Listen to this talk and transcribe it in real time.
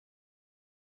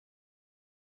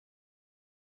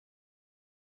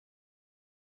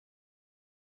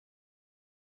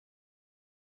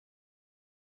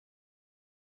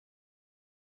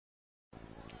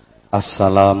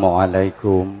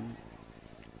Assalamualaikum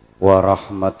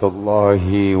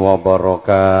warahmatullahi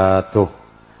wabarakatuh.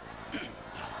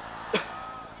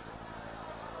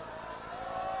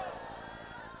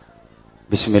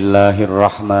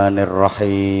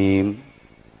 Bismillahirrahmanirrahim.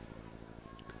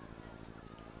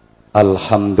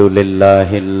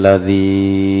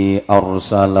 Alhamdulillahilladzi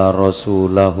arsala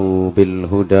rasulahu bil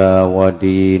huda wa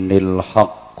dinil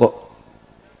haqq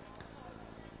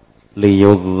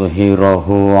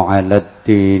liyudhhirahu 'alad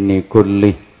dini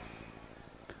kullih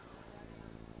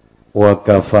wa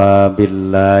kafaa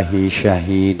billahi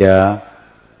syahida.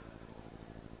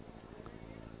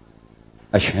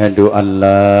 Asyhadu an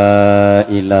la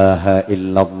ilaha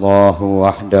illallah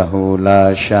wahdahu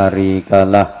la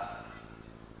syarikalah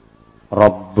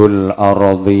rabbul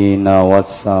ardina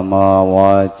was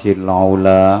samawatil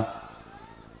 'ula.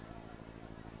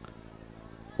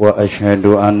 Wa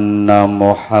asyhadu anna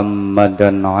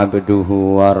Muhammadan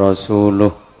abduhu wa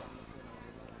rasuluh.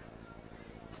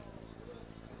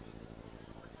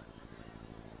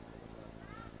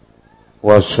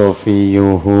 Wa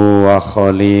safiyuhu wa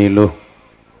khaliluh.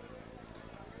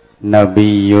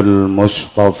 Nabiyul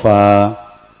Mustafa.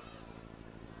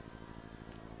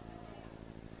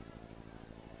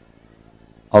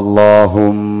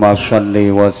 Allahumma shalli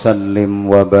wa sallim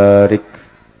wa barik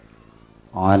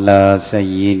ala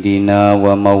sayyidina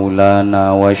wa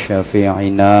maulana wa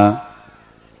syafi'ina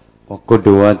wa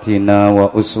qudwatina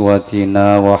wa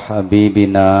uswatina wa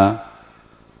habibina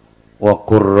wa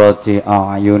qurrati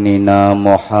a'yunina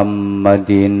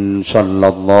Muhammadin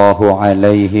sallallahu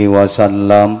alaihi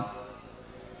wasallam,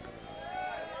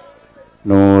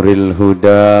 nuril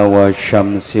huda wa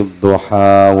syamsid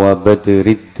duha wa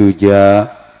badrid duja,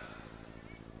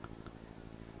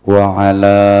 wa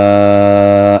ala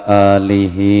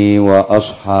alihi wa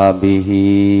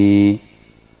ashabihi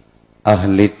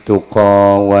ahli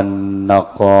tuqa wan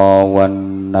naqa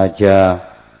wan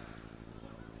najah.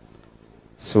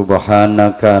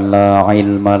 Subhanaka la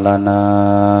ilma lana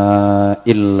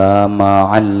illa ma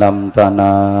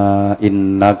 'allamtana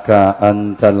innaka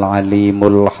antal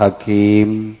alimul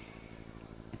hakim.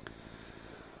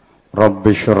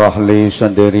 Rabbi shrah li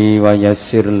sadri wa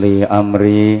yassir li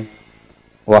amri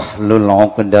wahlul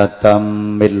 'uqdatam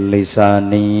min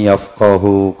lisani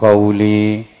yafqahu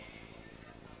qawli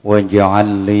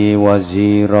waj'al li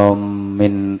waziran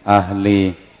min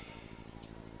ahli.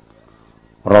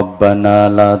 Rabbana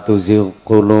la tuzigh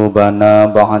qulubana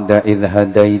ba'da idh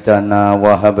hadaitana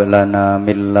wa hab lana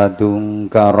min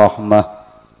ladunka rahmah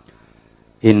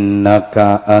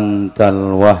innaka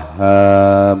antal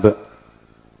wahhab.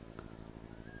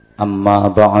 Amma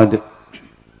ba'd.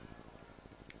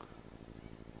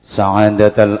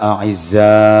 Sa'adatal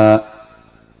a'izza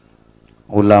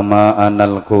ulama'an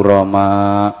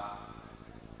al-kurama,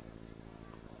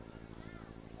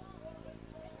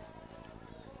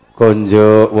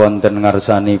 konjo wonten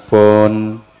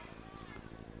ngarsanipun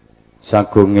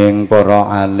sagunging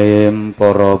para alim,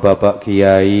 para bapak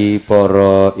kiai,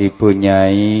 para ibu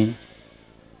nyai,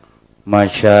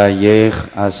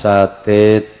 masyayikh,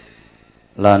 asatid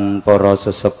lan para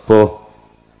sesepuh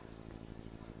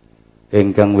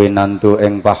ingkang winantu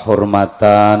ing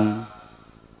pahormatan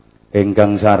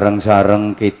ingkang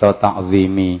sareng-sareng kita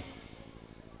takzimi.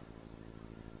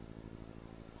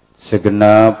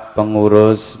 Segenap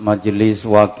pengurus majelis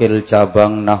wakil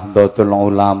cabang Nahdlatul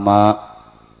Ulama,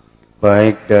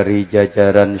 baik dari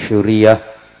jajaran syuriah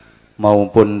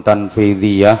maupun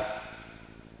tanfidhiyah,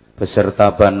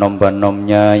 beserta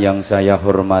banom-banomnya yang saya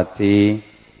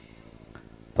hormati,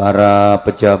 para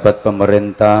pejabat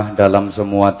pemerintah dalam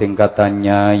semua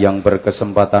tingkatannya yang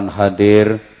berkesempatan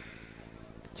hadir,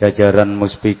 jajaran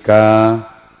muspika,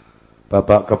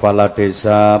 bapak kepala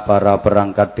desa, para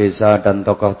perangkat desa dan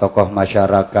tokoh-tokoh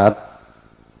masyarakat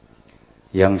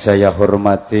yang saya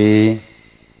hormati,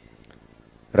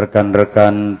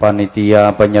 rekan-rekan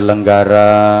panitia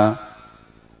penyelenggara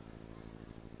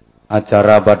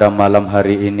acara pada malam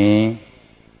hari ini,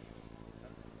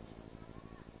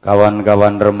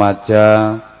 kawan-kawan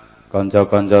remaja,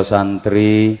 konco-konco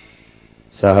santri,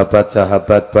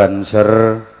 sahabat-sahabat banser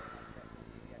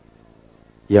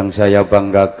yang saya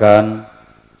banggakan,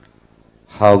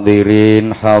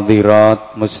 hadirin,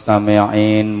 hadirat,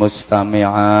 mustami'in,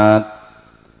 mustami'at,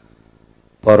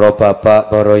 para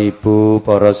bapak, para ibu,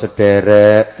 para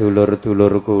sederek,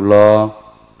 dulur-dulur kula,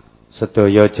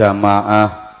 sedaya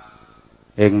jamaah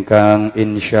ingkang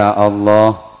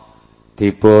insyaallah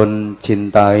dipun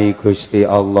cintai Gusti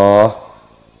Allah,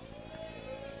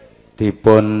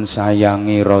 dipun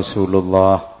sayangi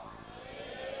Rasulullah,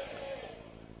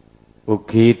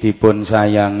 ugi dipun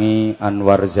sayangi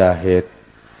Anwar Zahid.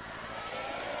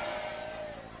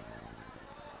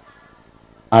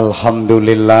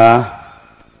 Alhamdulillah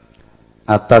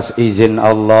atas izin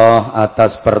Allah,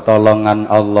 atas pertolongan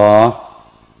Allah,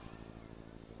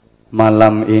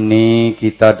 malam ini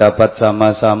kita dapat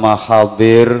sama-sama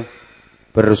hadir,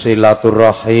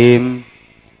 bersilaturahim,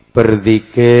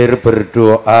 berzikir,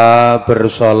 berdoa,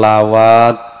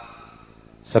 bersolawat,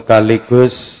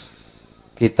 sekaligus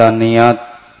kita niat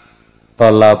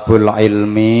thalabul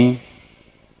ilmi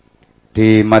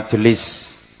di majelis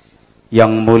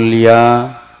yang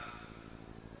mulia.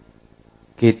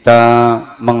 Kita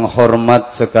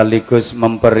menghormat sekaligus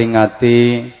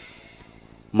memperingati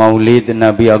Maulid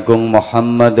Nabi Agung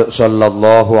Muhammad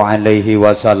sallallahu alaihi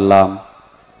wasallam,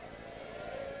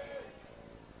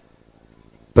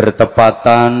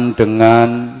 bertepatan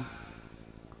dengan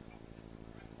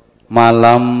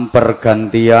malam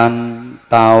pergantian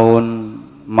tahun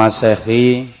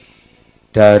Masehi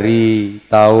dari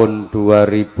tahun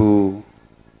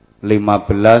 2015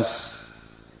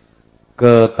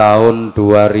 ke tahun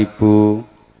 2016.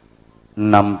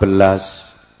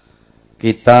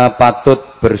 Kita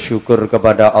patut bersyukur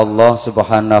kepada Allah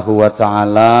Subhanahu wa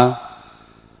taala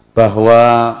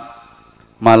bahwa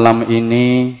malam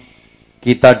ini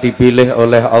kita dipilih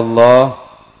oleh Allah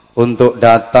untuk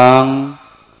datang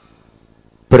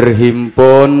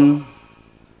berhimpun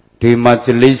di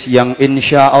majelis yang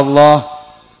insya Allah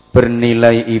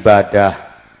bernilai ibadah.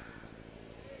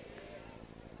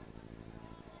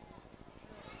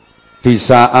 Di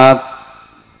saat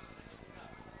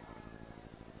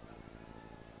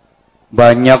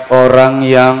banyak orang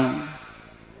yang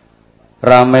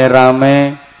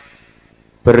rame-rame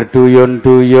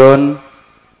berduyun-duyun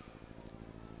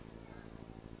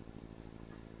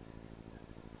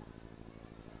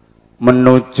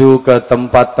menuju ke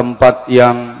tempat-tempat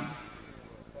yang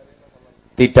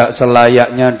tidak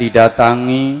selayaknya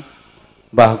didatangi,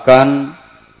 bahkan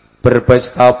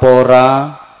berpesta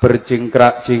pora,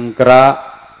 berjingkrak-jingkrak,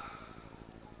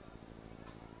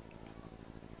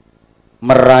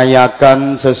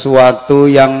 merayakan sesuatu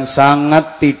yang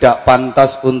sangat tidak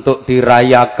pantas untuk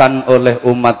dirayakan oleh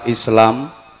umat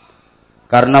Islam.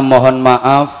 Karena mohon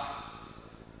maaf,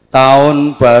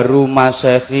 tahun baru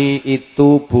Masehi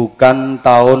itu bukan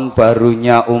tahun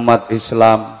barunya umat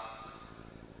Islam.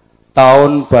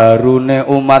 Tahun barune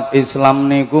umat Islam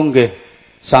niku nggih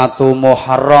 1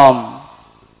 Muharram.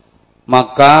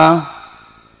 Maka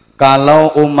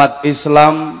kalau umat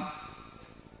Islam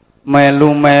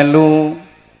melu-melu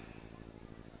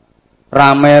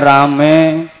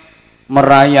rame-rame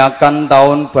merayakan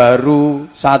tahun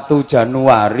baru 1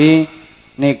 Januari,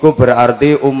 niku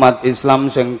berarti umat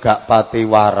Islam sing gak pati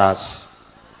waras.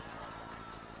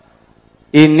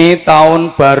 Ini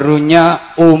tahun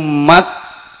barunya umat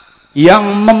yang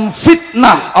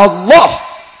memfitnah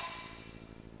Allah.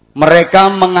 Mereka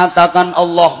mengatakan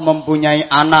Allah mempunyai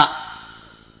anak.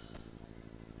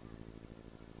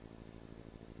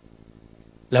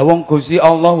 Lah wong Gusti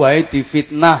Allah wae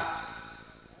difitnah.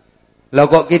 Lah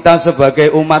kok kita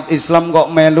sebagai umat Islam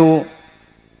kok melu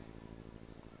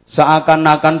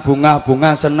seakan-akan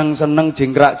bunga-bunga seneng-seneng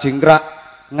jingkrak-jingkrak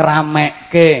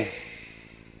ngeramekke.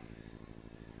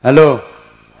 Halo.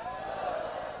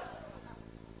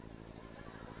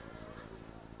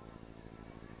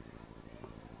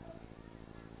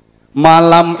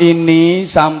 Malam ini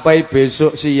sampai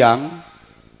besok siang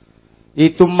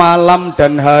itu malam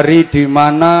dan hari di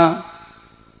mana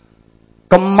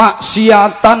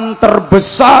kemaksiatan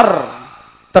terbesar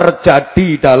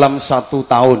terjadi dalam 1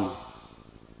 tahun.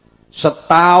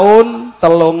 Setahun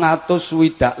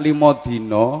 365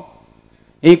 dina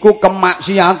iku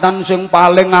kemaksiatan sing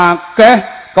paling akeh,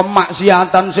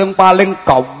 kemaksiatan sing paling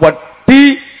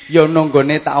gawedhi ya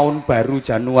nanggone tahun baru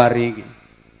Januari iki.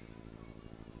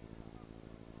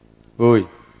 Hoi.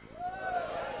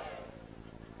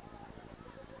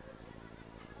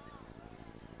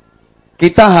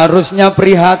 Kita harusnya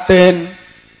prihatin.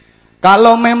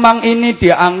 Kalau memang ini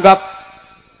dianggap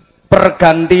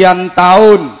pergantian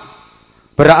tahun,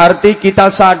 berarti kita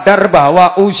sadar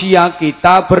bahwa usia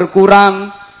kita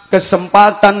berkurang,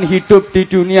 kesempatan hidup di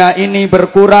dunia ini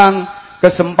berkurang,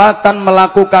 kesempatan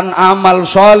melakukan amal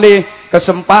soleh,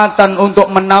 kesempatan untuk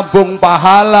menabung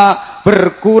pahala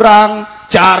berkurang.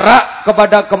 Jarak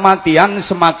kepada kematian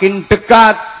semakin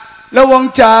dekat. Lah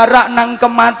wong jarak nang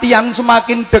kematian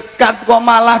semakin dekat kok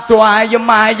malah do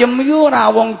ayem-ayem iki ora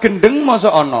wong gendeng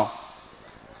mosok ana.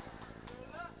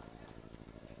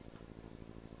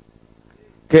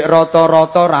 Gek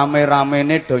rata-rata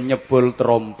rame-ramene do nyebul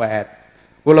trompet.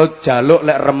 Kula jaluk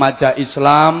lek remaja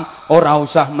Islam ora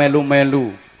usah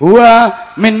melu-melu.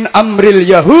 Wa min amril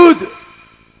yahud.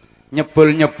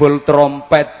 Nyebul-nyebul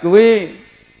trompet kuwi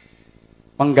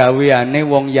penggaweane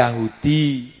wong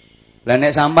Yahudi. Lah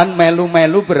nek sampean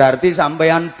melu-melu berarti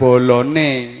sampean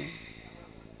bolone.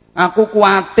 Aku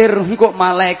kuatir kok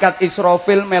malaikat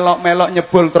Israfil melok-melok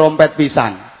nyebul trompet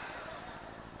pisan.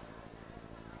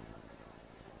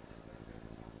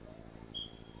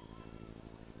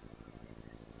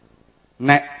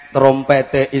 Nek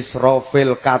trompete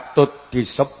Israfil katut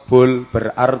disebul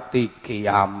berarti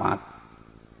kiamat.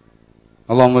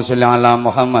 Allahumma sholli ala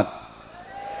Muhammad.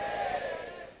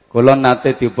 Kula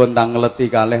nate dipun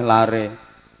tangleti kalih lare.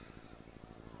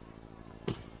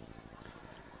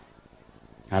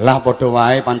 Alah padha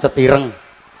wae pancet ireng.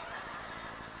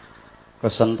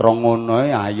 Kesentrong ngono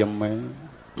ayeme.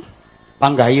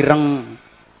 Panggah ireng.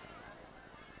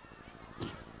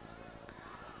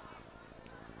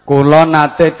 Kula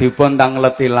nate dipun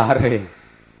tangleti lare.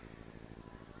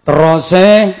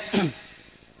 Teruse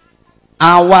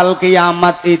awal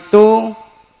kiamat itu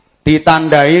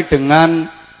ditandai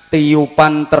dengan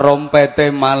tiupan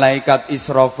trompete malaikat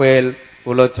Israfil.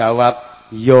 Kula jawab,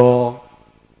 "Yo."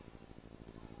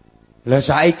 Lah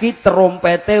saiki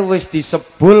trompete wis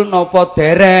disebul napa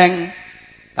dereng?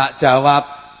 Tak jawab,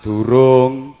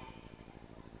 durung.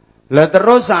 Lah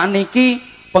terus sakniki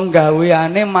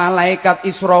penggaweane malaikat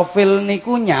Israfil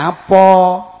niku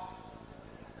nyapa?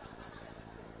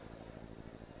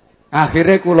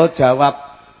 Akhire kula jawab,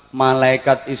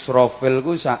 malaikat Israfil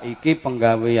ku saiki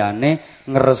penggaweane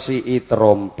ngresiki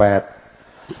trompet.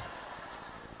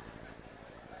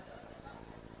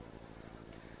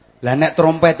 Lah nek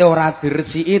trompete ora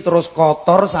diresiki terus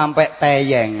kotor sampai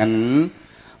teyengen,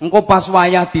 engko pas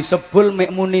wayah disebul mek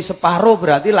muni separo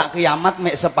berarti lak kiamat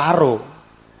mek separo.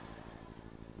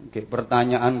 Nggih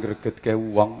pertanyaan gregetke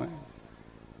wong.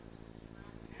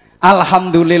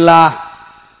 Alhamdulillah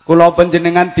kula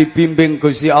panjenengan dibimbing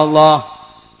Gusti Allah,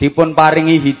 dipun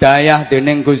paringi hidayah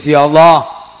dening Gusti Allah.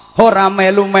 Ora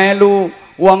melu-melu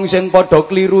wong sing padha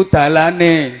kliru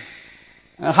dalane.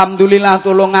 Alhamdulillah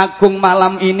tulung agung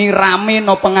malam ini rame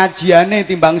no pengajiane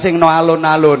timbang sing no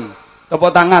alun-alun.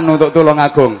 Tepuk tangan untuk tulung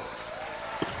agung.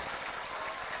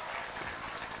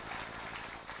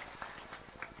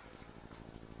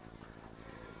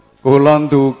 Kula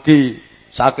ndugi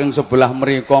saking sebelah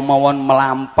mriku mawon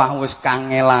melampah wis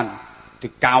kangelan.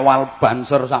 Dikawal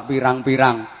banser sak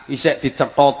pirang-pirang, isik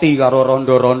dicethoti karo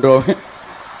rondo-rondo.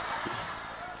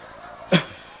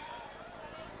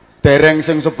 Dereng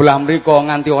sing sebelah mriko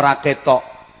nganti ora ketok.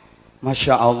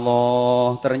 Masya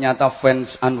Allah, ternyata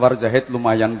fans Anwar Zahid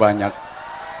lumayan banyak.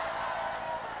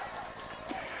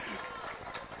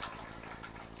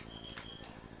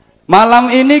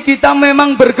 Malam ini kita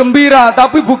memang bergembira,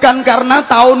 tapi bukan karena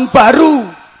tahun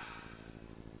baru.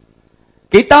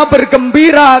 Kita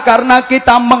bergembira karena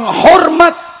kita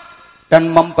menghormat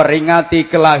dan memperingati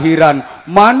kelahiran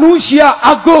manusia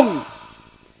agung.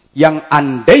 Yang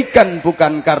andaikan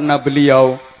bukan karena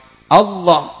beliau,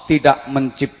 Allah tidak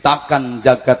menciptakan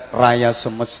jagat raya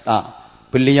semesta.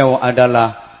 Beliau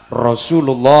adalah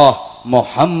Rasulullah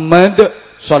Muhammad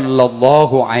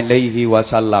sallallahu alaihi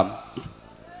wasallam.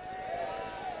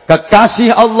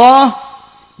 Kekasih Allah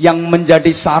yang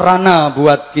menjadi sarana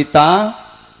buat kita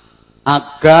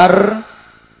agar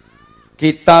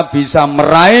kita bisa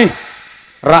meraih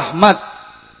rahmat,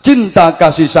 cinta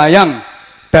kasih sayang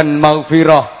dan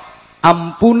maghfirah,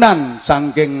 ampunan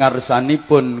saking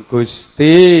ngarsanipun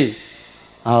Gusti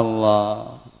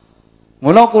Allah.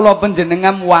 Mula kula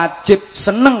panjenengan wajib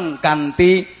seneng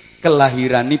kanthi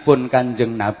kelahiranipun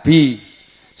Kanjeng Nabi.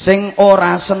 Sing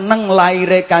ora seneng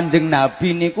laire Kanjeng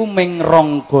Nabi niku ming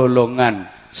rong golongan.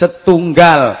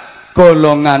 Setunggal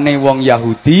golongane wong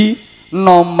Yahudi,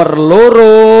 nomor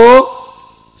loro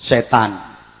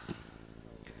setan.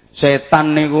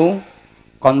 Setan niku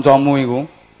kancamu iku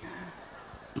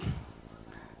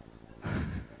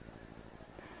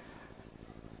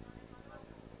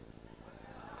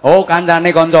oh, kancane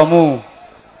kancamu.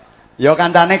 Ya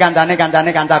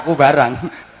kancane kancaku barang.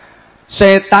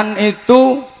 Setan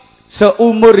itu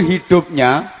seumur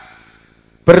hidupnya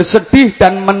bersedih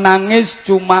dan menangis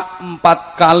cuma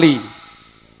 4 kali.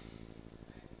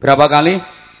 Berapa kali?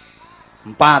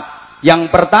 4. Yang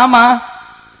pertama,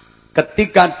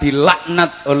 ketika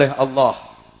dilaknat oleh Allah.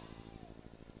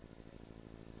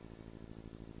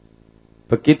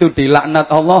 Begitu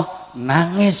dilaknat Allah,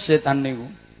 nangis setan niku.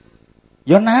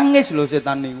 Ya nangis loh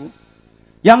setan niku.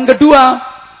 Yang kedua,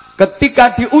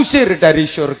 ketika diusir dari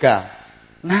surga,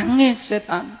 nangis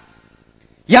setan.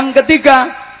 Yang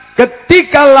ketiga,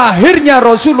 ketika lahirnya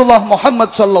Rasulullah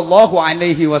Muhammad sallallahu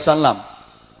alaihi wasallam,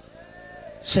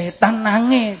 setan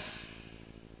nangis.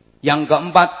 Yang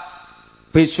keempat,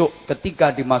 besok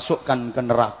ketika dimasukkan ke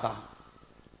neraka.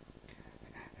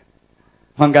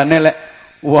 Mangkane lek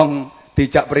wong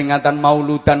dijak peringatan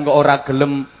mauludan kok ora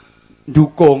gelem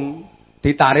dukung,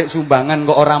 ditarik sumbangan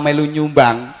kok ora melu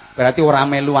nyumbang, berarti ora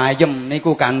melu ayem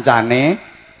niku kancane.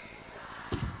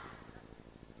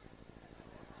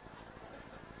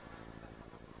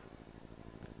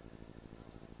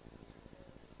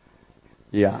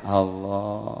 Ya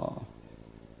Allah.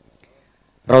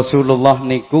 Rasulullah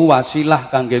niku wasilah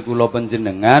kangge kula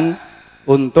panjenengan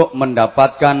untuk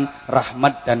mendapatkan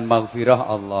rahmat dan maghfirah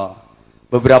Allah.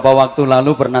 Beberapa waktu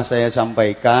lalu pernah saya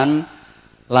sampaikan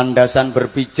landasan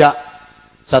berpijak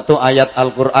satu ayat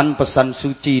Al-Qur'an, pesan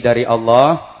suci dari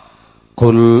Allah.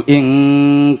 Qul in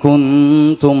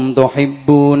kuntum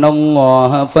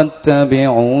tuhibbunallaha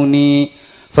fattabi'uni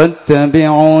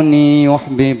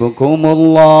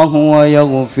yuhibbukumullahu wa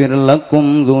yaghfir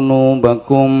lakum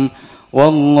dzunubakum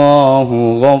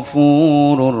wallahu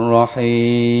ghafurur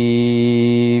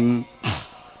rahim.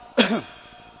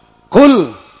 Qul,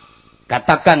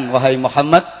 katakan wahai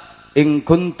Muhammad, in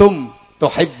kuntum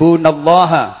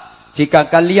tuhibbunallaha,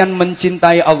 jika kalian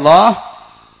mencintai Allah,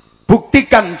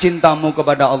 buktikan cintamu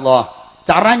kepada Allah.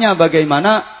 Caranya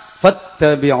bagaimana?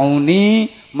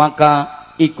 Fattabi'uni, maka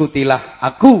ikutilah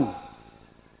aku.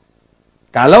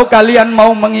 Kalau kalian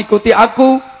mau mengikuti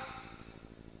aku,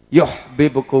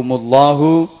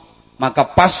 yuhibbukumullahu, maka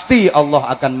pasti Allah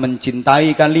akan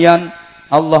mencintai kalian.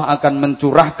 Allah akan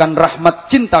mencurahkan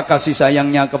rahmat cinta kasih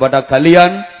sayangnya kepada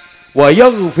kalian. Wa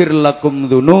yaghfir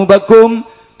lakum dzunubakum,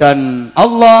 dan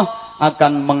Allah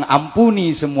akan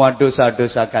mengampuni semua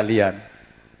dosa-dosa kalian.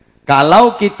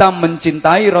 Kalau kita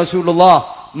mencintai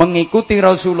Rasulullah, mengikuti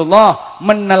Rasulullah,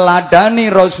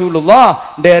 meneladani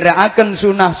Rasulullah, nderekaken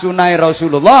sunah-sunah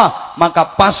Rasulullah,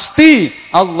 maka pasti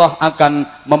Allah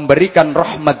akan memberikan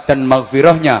rahmat dan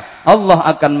maghfirahnya. Allah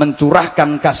akan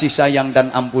mencurahkan kasih sayang dan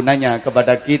ampunannya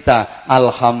kepada kita.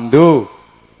 Alhamdulillah.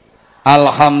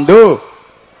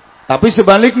 Tapi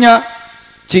sebaliknya,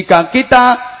 jika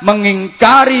kita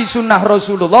mengingkari sunnah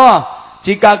Rasulullah,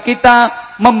 jika kita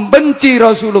membenci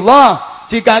Rasulullah,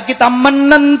 jika kita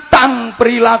menentang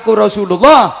perilaku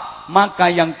Rasulullah,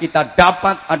 maka yang kita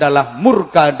dapat adalah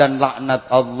murka dan laknat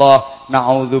Allah.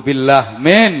 Na'udzubillah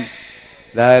min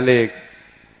dzalik.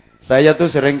 Saya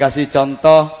tuh sering kasih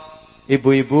contoh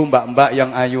ibu-ibu, mbak-mbak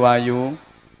yang ayu-ayu.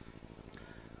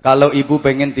 Kalau ibu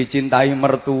pengen dicintai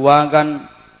mertua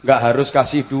kan nggak harus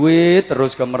kasih duit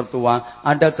terus ke mertua.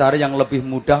 Ada cara yang lebih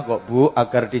mudah kok, Bu,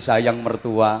 agar disayang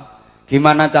mertua.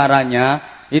 Gimana caranya?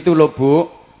 Itu loh,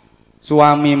 Bu.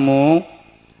 Suamimu,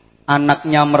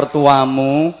 anaknya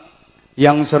mertuamu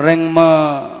yang sering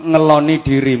mengeloni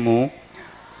dirimu,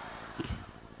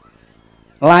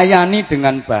 layani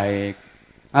dengan baik.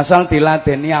 Asal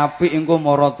diladeni apik engko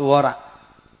maratuwa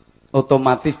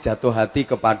otomatis jatuh hati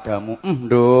kepadamu.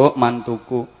 Nduk,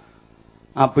 mantuku,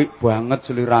 apik banget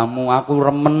seliramu, aku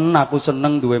remen, aku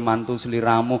seneng duwe mantu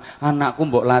seliramu. Anakku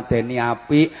mbok ladeni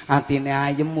apik, atine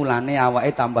ayem, mulane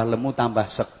awake tambah lemu, tambah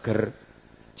seger.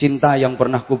 Cinta yang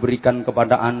pernah kuberikan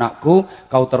kepada anakku,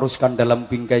 kau teruskan dalam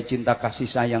bingkai cinta kasih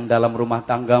sayang dalam rumah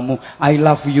tanggamu. I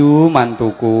love you,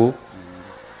 mantuku.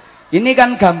 Ini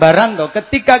kan gambaran toh,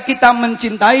 ketika kita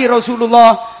mencintai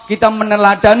Rasulullah, kita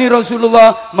meneladani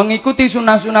Rasulullah, mengikuti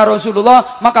sunnah-sunnah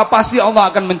Rasulullah, maka pasti Allah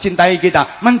akan mencintai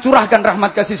kita, mencurahkan rahmat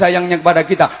kasih sayangnya kepada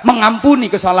kita, mengampuni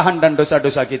kesalahan dan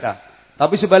dosa-dosa kita.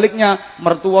 Tapi sebaliknya,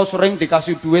 mertua sering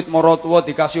dikasih duit, morotua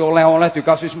dikasih oleh-oleh,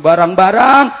 dikasih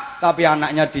sembarang-barang, tapi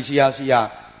anaknya disia-sia,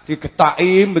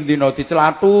 digetaim bendino,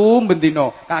 dicelatum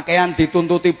bendino, kakean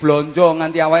dituntuti blonjo,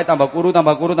 nganti awake tambah kuru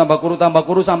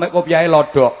sampai kopiahe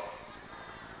lodok.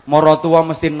 Morotua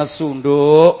mesti nesu,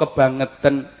 nduk,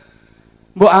 kebangetan.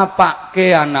 Mbok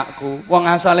apake anakku? Wong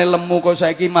asale lemu kok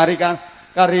saiki mari kan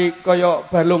kari kaya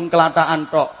balung kelataan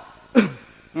tok.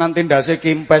 Nganti ndase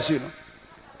kimpes itu.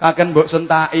 Kaken mbok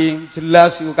sentaki,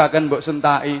 jelas iku kaken mbok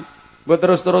sentaki. Mbok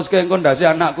terus-teruske engko ndase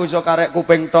anakku iso karek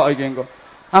kuping tok iki engko.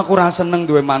 Aku ra seneng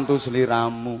duwe mantu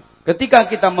seliramu. Ketika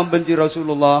kita membenci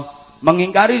Rasulullah,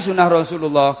 mengingkari sunnah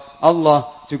Rasulullah,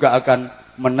 Allah juga akan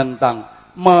menentang,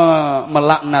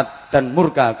 melaknat dan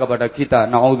murka kepada kita.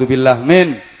 Na'udzubillah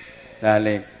min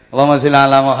dzalik. Allahumma shalli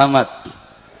ala Muhammad.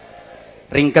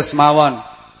 Ringkes mawon.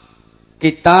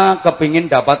 Kita kepingin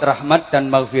dapat rahmat dan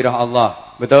maghfirah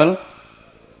Allah. Betul?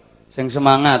 Sing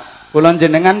semangat. Kula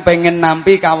jenengan pengen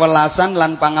nampi kawelasan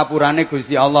lan pangapurane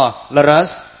Gusti Allah.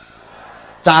 Leres?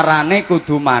 Carane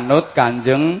kudu manut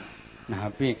Kanjeng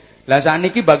Nabi. Lah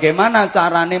sakniki bagaimana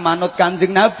carane manut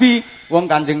Kanjeng Nabi? Wong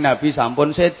Kanjeng Nabi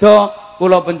sampun sedo.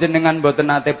 Kula panjenengan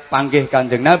mboten nate panggih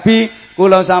Kanjeng Nabi,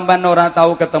 kula sampean ora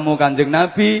tahu ketemu Kanjeng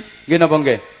Nabi, nggih napa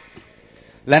nggih?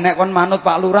 Lah nek kon manut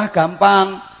Pak Lurah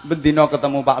gampang, bendina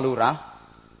ketemu Pak Lurah.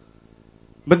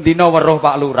 Bendina weruh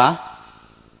Pak Lurah,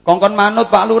 kongkon manut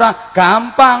Pak Lurah,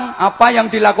 gampang. Apa yang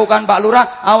dilakukan Pak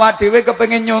Lurah, awak dhewe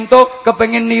kepengin nyontoh,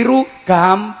 kepengin niru,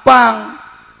 gampang.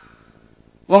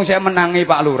 Wong saya menangi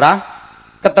Pak Lurah,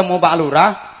 ketemu Pak Lurah,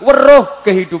 weruh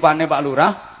kehidupannya Pak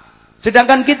Lurah.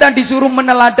 Sedangkan kita disuruh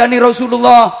meneladani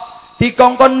Rasulullah,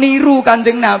 dikongkon niru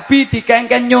Kanjeng Nabi,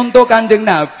 dikengken nyontoh Kanjeng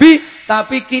Nabi,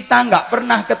 tapi kita enggak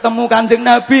pernah ketemu Kanjeng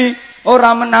Nabi.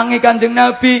 Orang menangi Kanjeng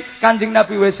Nabi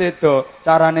wis sedo.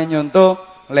 Carane nyontoh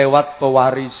lewat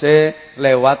pewarise,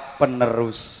 lewat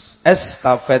penerus.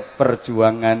 Estafet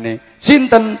perjuangane.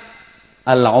 Sinten?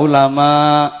 Al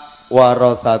ulama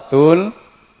warathatul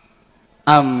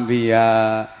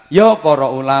anbiya. Ya para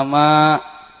ulama,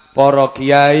 para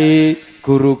kiai,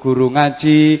 guru-guru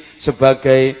ngaji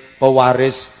sebagai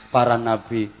pewaris para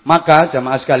nabi. Maka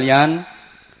jamaah sekalian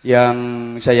yang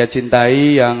saya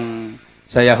cintai, yang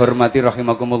saya hormati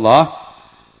rahimakumullah.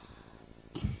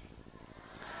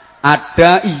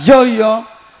 Ada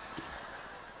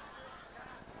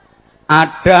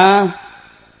ada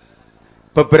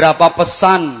beberapa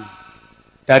pesan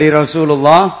dari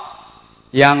Rasulullah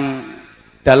yang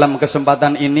dalam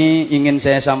kesempatan ini ingin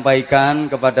saya sampaikan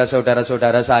kepada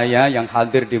saudara-saudara saya yang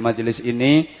hadir di majelis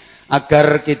ini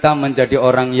agar kita menjadi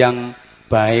orang yang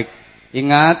baik.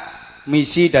 Ingat,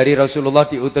 misi dari Rasulullah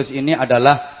diutus ini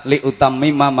adalah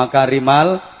liutammima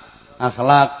makarimal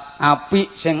akhlak,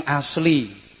 apik sing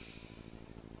asli.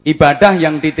 Ibadah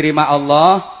yang diterima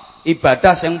Allah,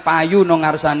 ibadah sing payu nang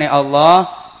ngarsane Allah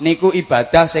niku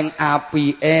ibadah sing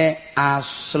apike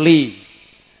asli.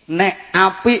 Nek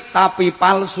apik tapi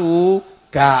palsu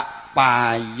gak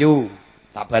payu.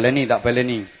 Tak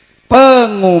baleni.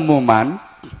 Pengumuman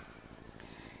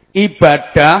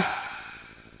ibadah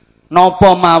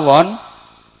nopo mawon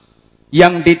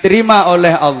yang diterima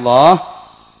oleh Allah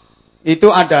itu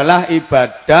adalah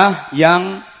ibadah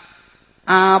yang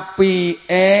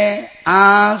apike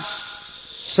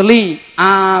asli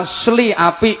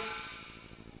apik.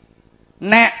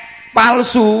 Nek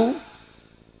palsu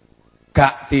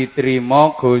gak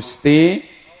diterima Gusti.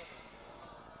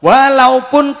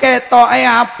 Walaupun ketoke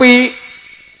apik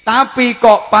tapi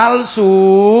kok palsu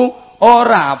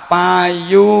ora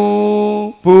payu,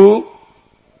 Bu.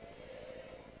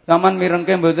 Saman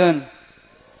mirengke mboten?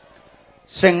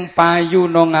 Sing payu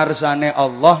nang ngarsane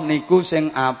Allah niku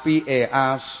sing apike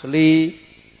asli.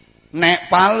 Nek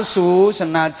palsu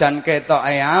senajan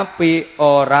ketoke apik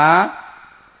ora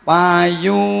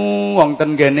payu. Wong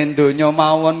ten gene donya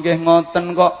mawon nggih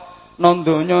ngoten kok. Nang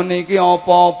donya niki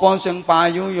apa-apa sing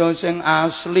payu ya sing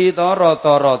asli to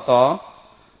rata-rata.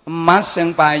 Emas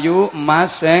sing payu,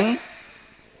 emas sing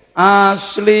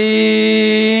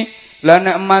asli. Lah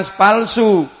nek emas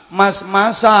palsu,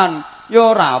 mas-masan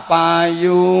ya ora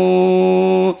payu.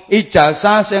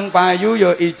 Ijazah sing payu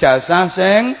ya ijazah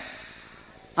sing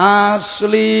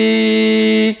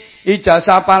asli.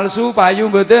 Ijazah palsu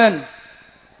payu mboten?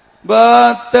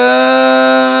 Mboten.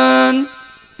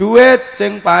 Duit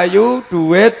sing payu,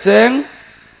 duit sing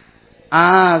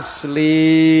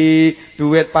asli.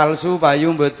 Duit palsu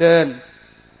payu mboten?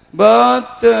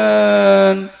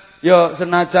 Mboten. Ya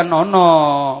senajan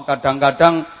ana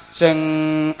kadang-kadang sing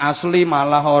asli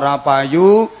malah ora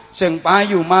payu, sing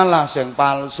payu malah sing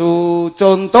palsu.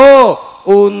 Contoh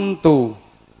untu.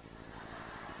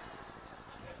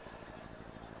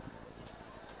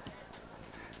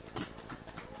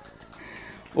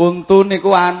 Untu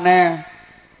niku aneh.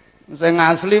 Sing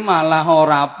asli malah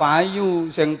ora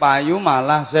payu, sing payu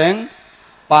malah sing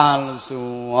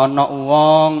palsu. Ana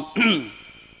wong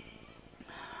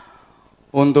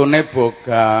untune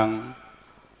bogang,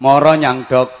 mara nyang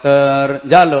dokter,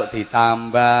 njaluk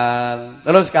ditambal.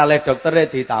 Terus kalih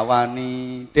doktere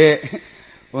ditawani, "Dik,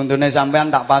 untune sampean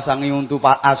tak pasangi untu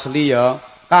asli ya."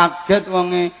 Kaget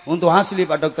wonge, "Untu asli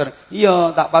Pak Dokter?"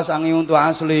 "Iya, tak pasangi untu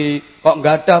asli." "Kok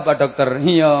gadah Pak Dokter?"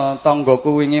 "Iya,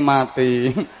 tanggoku wingi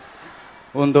mati."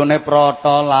 Untune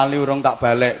protol lali urung tak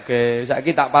balekke.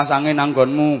 Saiki tak pasangi nang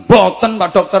nggonmu. "Mboten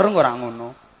Pak Dokter, ora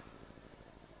ngono."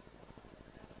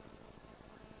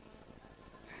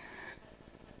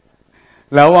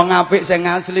 Lah wong apik sing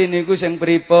asli niku sing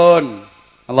pripun?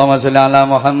 Allahumma sholli ala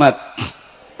Muhammad.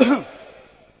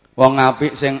 Wong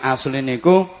apik sing asli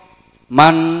niku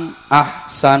man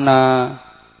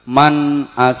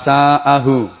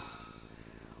asaahu.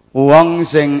 Wong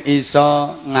sing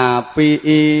iso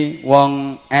ngapiki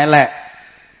wong elek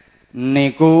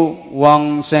niku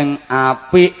wong sing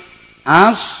apik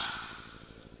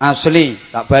asli.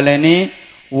 Tak baleni,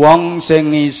 wong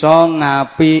sing iso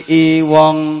ngapiki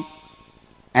wong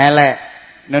elek.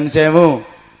 Nun sewu,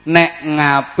 nek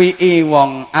ngapiki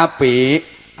wong apik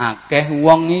akeh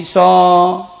wong iso.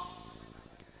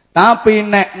 Tapi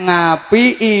nek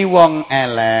ngapiki wong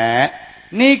elek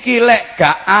niki lek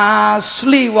gak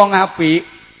asli wong apik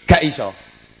gak iso.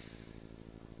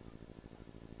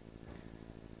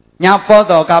 Nyapa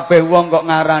to kabeh wong kok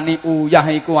ngarani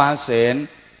uyah iku asin?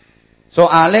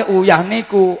 Soale uyah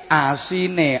niku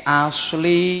asine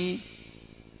asli.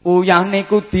 Uyah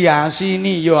niku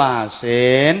diasini ya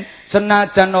asin,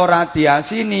 senajan ora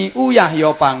diasini uyah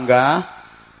ya panggah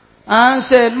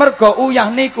asin. Mergo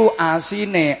uyah niku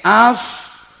asine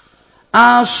asli.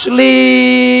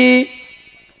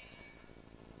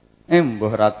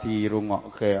 Mbah ra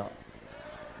dirungokke.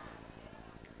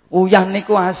 Uyah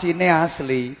niku asine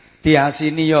asli,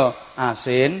 diasini ya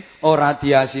asin, ora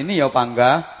diasini ya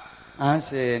panggah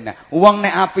asin. Nah, wong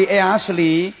nek apike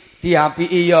asli,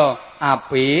 diapiki ya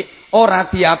apik, ora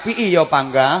diapiki ya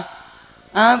panggah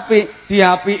apik,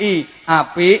 diapiki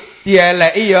apik,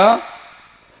 dieleki ya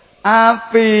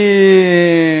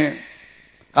apik.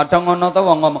 Kadang ngono to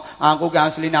wong ngomong, aku ki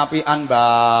asline apikan,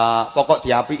 Mbak. Pokok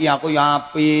diapiki aku ya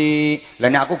apik. Lah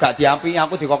nek aku gak diapiki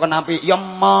aku dikokon apik, ya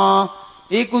mah.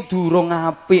 Iku durung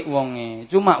apik wonge,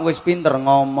 cuma wis pinter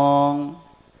ngomong.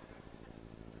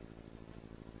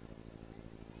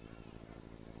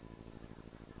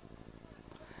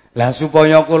 Lah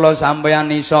supaya kula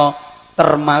sampeyan iso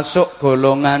termasuk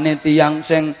golongane tiyang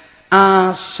sing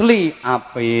asli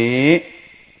apik.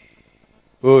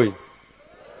 Hoi.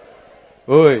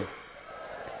 Hoi.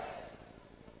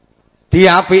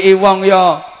 Diapiki wong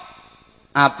ya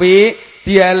apik,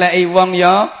 dieleki wong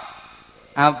ya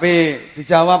apik.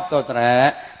 Dijawab to,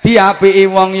 Trek.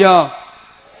 Diapiki wong ya,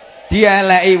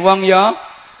 dieleki wong ya.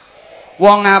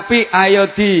 Wong apik ayo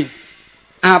di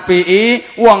apiki,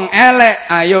 wong elek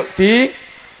ayo di.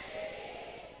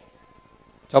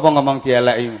 Coba ngomong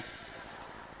dieleki.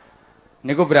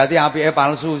 Niku berarti apike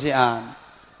palsu sian.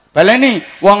 Baleni,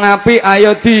 wong apik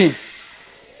ayo di,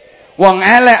 wong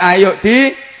elek ayo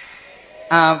di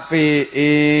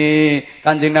apiki.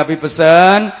 Kanjeng Nabi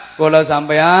pesen kula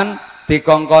sampean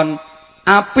dikongkon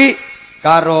apik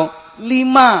karo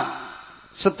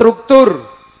 5 struktur.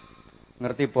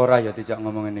 Ngerti pora ya dijak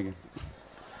ngomong ngene iki.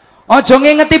 Aja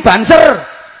ngingeti banser.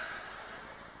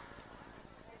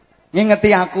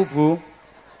 Ngingeti aku, Bu.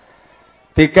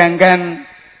 Dikengken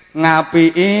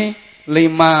ngapiki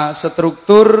 5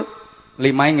 struktur,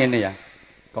 5 ngene ya.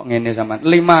 Kok ngene sampean?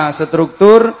 5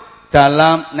 struktur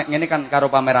dalam nek ngene kan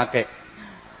karo pamerake.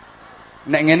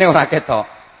 Nek ngene ora ketok.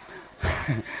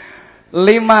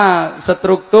 5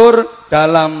 struktur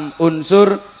dalam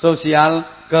unsur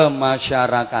sosial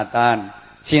kemasyarakatan.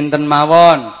 Sinten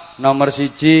mawon? Nomor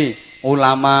 1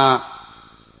 ulama,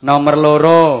 nomor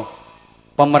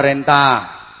 2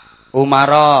 pemerintah,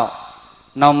 umara,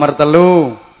 nomor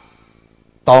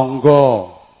 3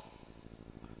 tangga,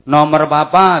 nomor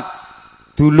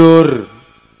 4 dulur,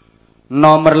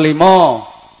 nomor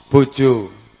 5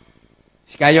 bojo.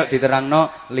 Sikayuk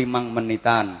diterangno 5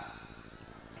 menitan.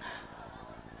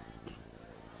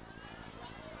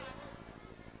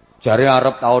 Jare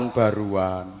arep tahun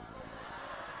baruan.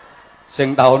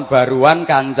 Sing tahun baruan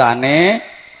kancane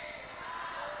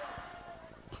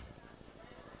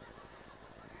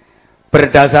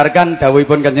berdasarkan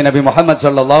dawuhipun Kanjeng Nabi Muhammad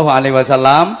sallallahu alaihi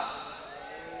wasallam,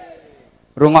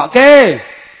 rungokke,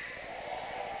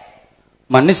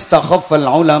 man istakhaffal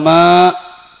ulama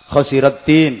khasirat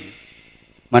din,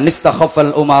 man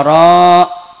istakhaffal umara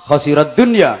khasirat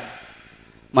dunya,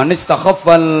 man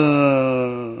istakhaffal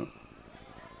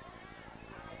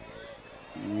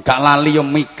gak lali yo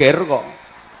mikir kok.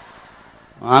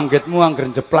 Anggitmu angger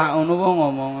jeplak ngono wong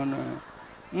ngomong ngono.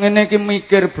 Ngene iki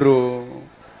mikir, Bro.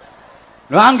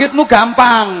 Lho anggitmu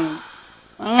gampang.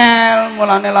 Ngel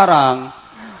mulane larang.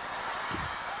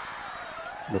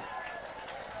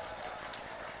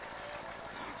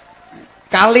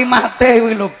 Kalimate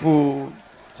kuwi lho, Bu.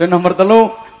 Sing nomor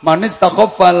 3, manis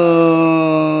takhaffal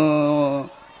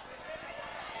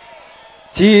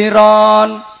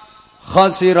jiran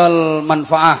khasiral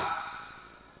manfaah.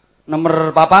 Nomor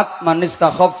 4, man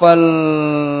istakhaffal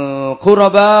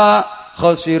quraba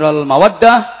khasiral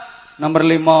mawaddah. Nomor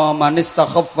 5, man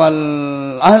istakhaffal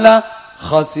ahla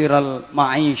khasiral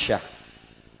ma'isyah.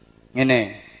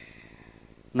 Ngene.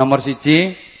 Nomor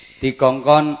 1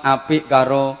 dikongkon apik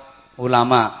karo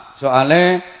ulama.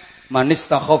 Soale man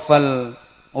istakhaffal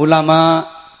ulama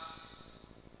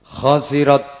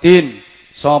khasiraddin.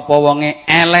 Sapa wonge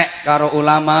elek karo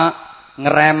ulama,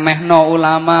 ngremehno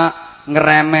ulama,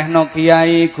 ngremehno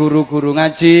kiai, guru-guru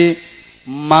ngaji,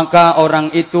 maka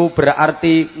orang itu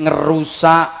berarti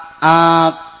ngerusak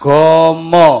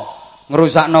agama.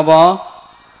 Ngerusak napa?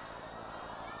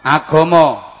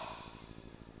 Agama.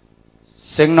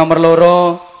 Sing nomor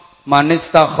 2, Man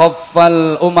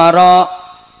istakhaffal umara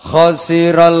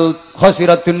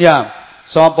khasirat dunya.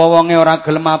 Sapa wonge ora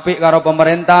gelem apik karo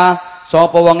pemerintah,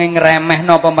 sapa wonge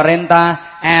ngremehno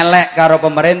pemerintah, elek karo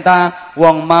pemerintah,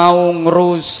 wong mau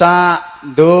ngrusak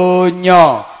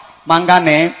donya.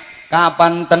 Mangkane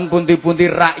kapan ten pundi-pundi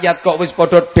rakyat kok wis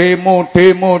padha demo.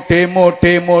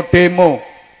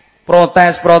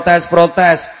 Protes.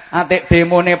 Atik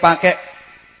demone pakai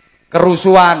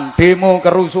kerusuhan, demo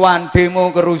kerusuhan.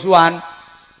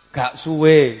 Gak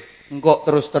suwe engkok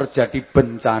terus terjadi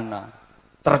bencana,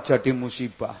 terjadi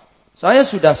musibah. Saya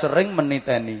sudah sering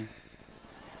meniteni.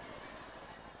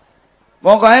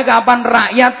 Pokoknya kapan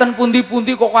rakyat ten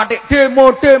pundi-pundi kok atik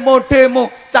demo.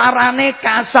 Carane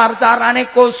kasar,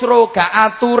 carane kosro, gak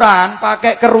aturan,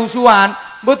 pakai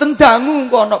kerusuhan, mboten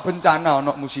dangu kok ana bencana,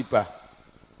 ana musibah.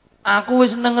 Aku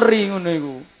wis nengeri ngono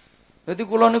iku. Dadi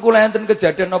kula niku lek enten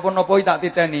kejadian napa-napa tak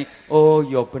titeni. Oh,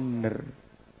 ya bener.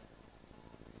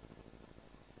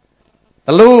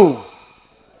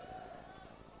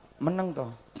 3 meneng to.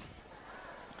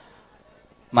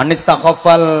 Manis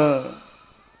takhaffal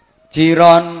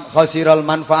jiron khasiral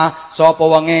manfaah. Sapa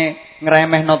wonge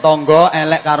ngremehno tangga,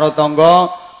 elek karo tangga,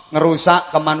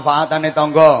 ngerusak kemanfaatane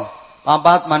tangga.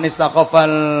 4 manis takhaffal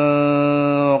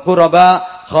quraba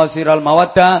khasiral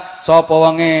mawaddah. Sapa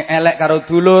wonge elek karo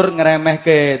dulur,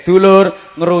 ngremehke dulur,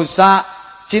 ngerusak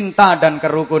cinta dan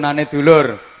kerukunane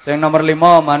dulur. Sing nomor 5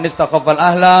 manis takhaffal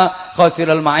ahla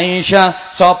khasiral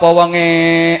maisha. Sapa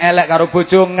wonge elek karo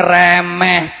bojo,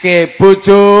 ngremehke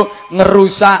bojo,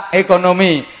 ngerusak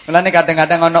ekonomi. Mulane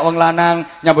kadang-kadang ana wong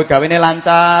lanang nyambut gawene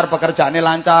lancar, pekerjaane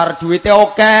lancar, duwite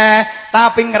akeh,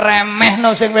 tapi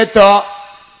ngremehno sing wedok.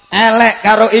 Elek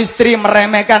karo istri,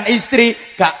 meremehkan istri,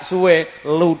 gak suwe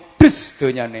ludes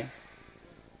donyane.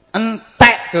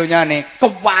 Entek donyane,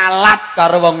 kewalat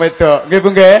karo wong wedok. Nggih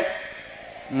Bu nggih?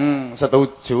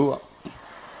 Setuju.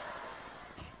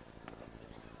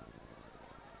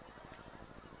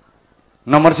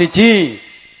 Nomor 1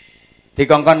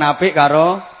 dikongkon apik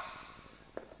karo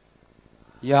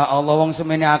ya Allah wong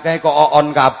semene akeh kok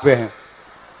on kabeh.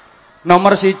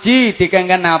 Nomor 1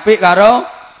 dikengken apik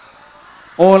karo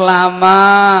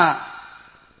ulama,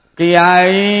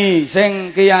 kiai,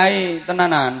 sing kiai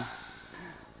tenanan.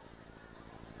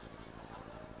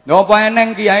 Napa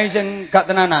eneng kiai sing gak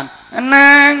tenanan?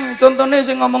 Eneng, contone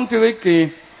sing ngomong dhewe iki.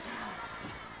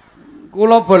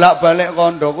 Kula bolak-balik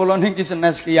kandha, kula niki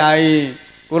senes kiai.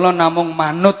 Kula namung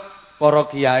manut para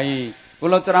kiai.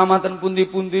 Kula ceramah ten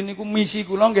pundi-pundi niku misi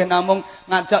kula nggih namung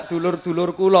ngajak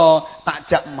dulur-dulur kula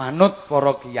takjak manut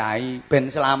para kiai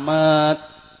ben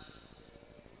slamet.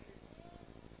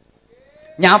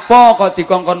 Nyapa kok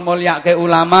dikongkon mulyake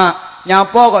ulama,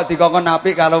 nyapa kok dikongkon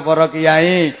apik karo para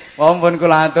kiai. Mumpun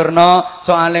kula aturna,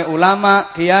 soale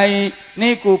ulama, kiai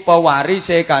niku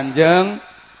pewarise Kanjeng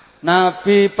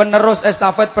Nabi, penerus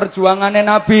estafet perjuangane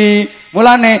Nabi.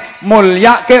 Mulane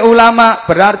mulyake ulama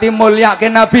berarti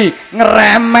mulyake Nabi,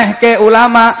 ngremehke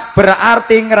ulama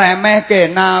berarti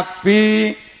ngremehke Nabi.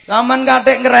 Saman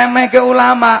kathik ngremehke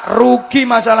ulama, rugi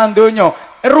masalah donya.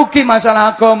 Rugi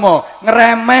masalah agama,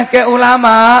 ngremehke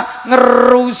ulama,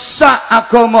 ngerusak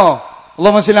agama.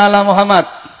 Allahumma sholli ala Muhammad.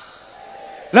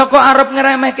 Lah kok arep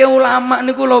ngremehke ulama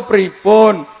niku lho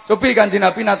pripun? Cobi Kanjeng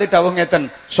Nabi nate dawuh ngeten,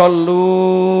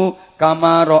 "Shollu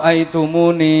kama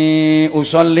raaitumuni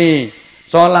usolli."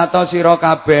 Salat sira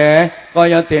kabeh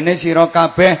kaya dene sira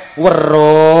kabeh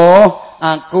weruh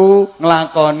aku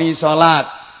nglakoni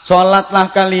salat.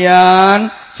 Salatlah kalian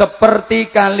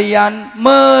seperti kalian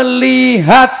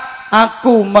melihat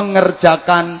aku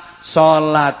mengerjakan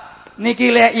salat.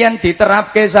 Niki lek yen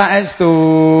diterapke saestu,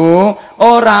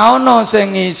 ora ana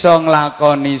sing iso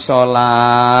nglakoni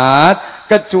salat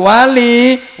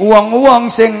kecuali wong-wong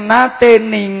sing nate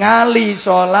ningali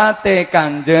salate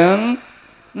Kanjeng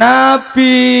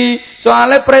Nabi.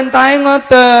 Soale perintahe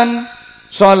ngoten,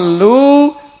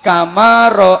 "Shollu kama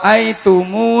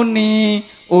raaitumuni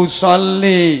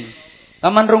usolli."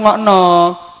 Taman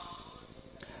rungokno.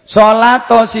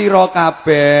 Salat sira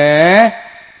kabeh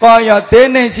kaya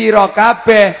dene sira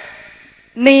kabeh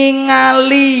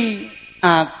ningali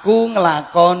aku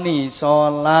nglakoni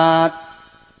salat.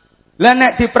 Lah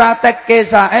nek dipratekke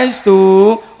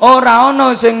saestu ora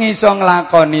ana sing iso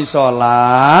nglakoni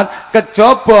salat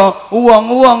kejaba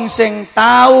wong-wong sing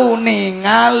tau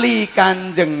ningali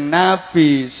Kanjeng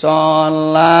Nabi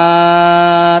salat.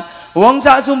 Wong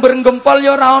sak sumber gempol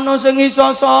ya ora ana sing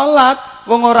iso salat,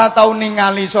 wong ora tau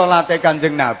ningali salate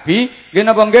Kanjeng Nabi. Nggih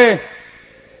napa nggih?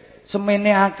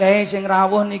 Semene akeh sing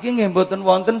rawuh niki nggih mboten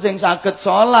wonten sing saged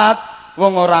salat,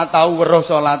 wong ora tau weruh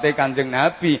salate Kanjeng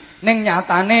Nabi. Ning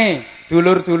nyatane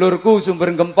dulur-dulurku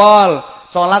sumber gempol,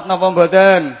 salat napa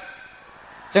mboten?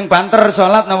 Sing banter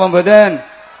salat napa mboten?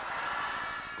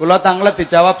 Kula tanglet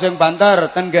dijawab sing banter.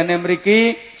 Ten gene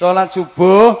mriki salat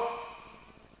subuh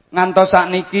ngantos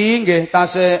sakniki nggih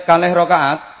tasih kalih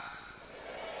rakaat.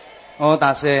 Oh,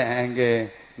 tasih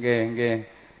nggih.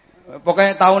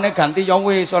 Pokoke taune ganti ya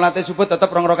wis salate subuh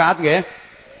tetep 2 rakaat nggih.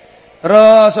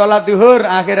 Terus salat zuhur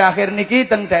akhir-akhir niki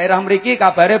teng daerah mriki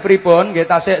kabare pripun? Nggih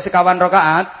tasih sekawan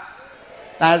rakaat.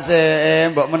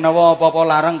 Tasih mbok menawa apa-apa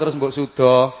larang terus mbok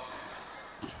suda.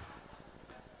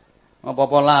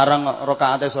 Apa-apa larang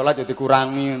rakaate salat ya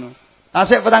dikurangi ngono.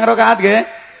 Tasih 4 rakaat nggih.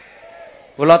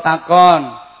 Kula takon,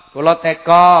 kula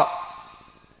tekok.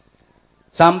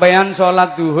 Sampeyan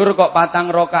salat zuhur kok 4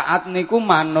 rakaat niku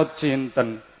manut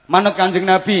sinten? Manut Kanjeng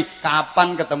Nabi.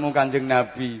 Kapan ketemu Kanjeng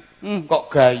Nabi?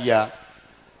 Kok gaya.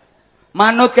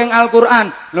 Manut keng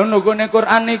Al-Qur'an. Lho nggone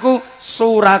Qur'an niku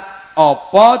surat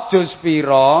apa juz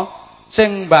pira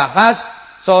sing bahas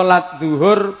salat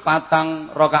zuhur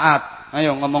 4 rakaat.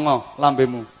 Ayo ngomong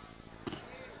lambemu.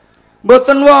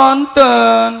 Mboten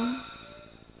wonten.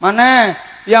 Maneh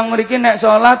yang mriki nek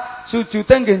salat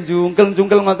sujude nggih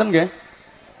jungkel-jungkel ngoten nggih.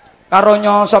 Karo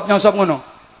nyosop-nyosop ngono.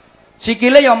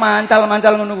 Sikile ya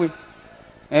mancal-mancal ngono kuwi.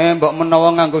 Mbok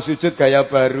menawa nganggo sujud gaya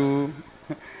baru.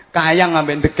 Kayang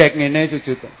ambek ndegek ngene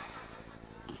sujud.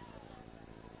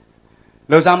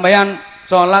 Lho sampeyan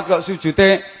salat kok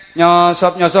sujude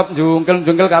nyosop-nyosop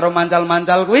jungkel-jungkel karo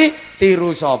mancal-mancal kuwi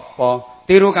tiru sapa?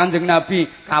 Tiru Kanjeng Nabi.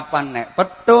 Kapan nek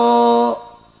petuk?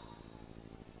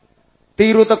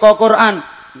 Tiru teko Quran.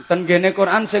 Ten gene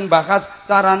Quran sing bahas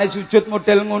carane sujud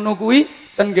model ngono kuwi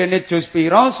ten gene juz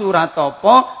pira, surat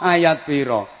apa, ayat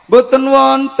pira. Mboten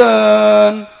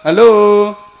wonten. Halo.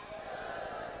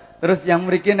 Terus yang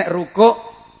mriki nek rukuk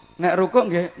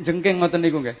nggih jengking ngoten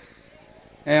niku nggih.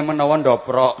 Menawa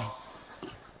ndoprok.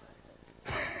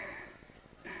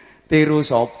 Tiru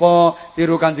sapa?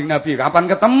 Tiru Kanjeng Nabi. Kapan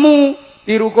ketemu?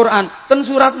 Tiru Quran. Ten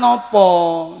surat napa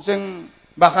sing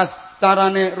bahas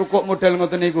carane rukuk model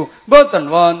ngoten niku? Mboten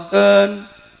wonten.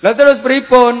 Lah terus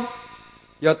pripun?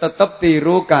 Ya tetep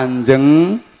tiru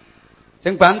Kanjeng.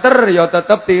 Sing banter ya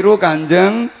tetep tiru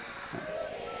Kanjeng.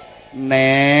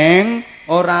 Neng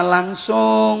ora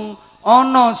langsung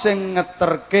ana sing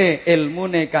ngeterke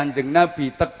ilmune Kanjeng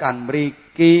Nabi tekan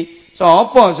mriki.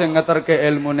 Sapa sing ngeterke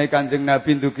ilmune Kanjeng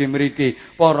Nabi ndugi mriki?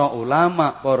 Para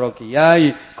ulama, para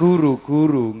kiai,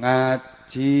 guru-guru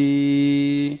ngaji.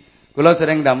 Kula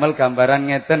sering damel gambaran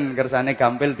ngeten kersane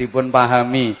gampil dipun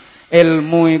pahami.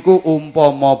 Ilmu iku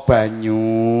umpama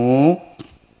banyu.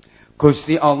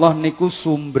 Gusti Allah niku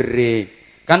sumbere.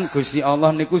 Kan Gusti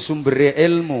Allah niku sumbere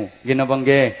ilmu. Nggih napa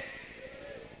nggih?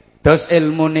 Dos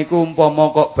ilmu niku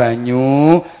umpama kok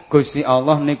banyu, Gusti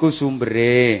Allah niku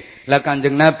sumbere. Lah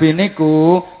Kanjeng Nabi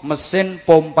niku mesin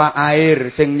pompa air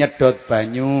sing nyedot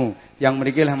banyu. Yang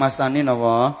mriki lah Mas Tani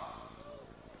napa?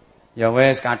 Ya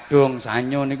wis kadung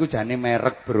sanyo niku jane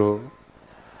merek, Bro.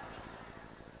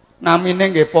 Namine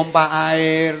nggih pompa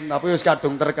air, tapi wis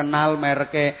kadung terkenal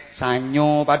mereke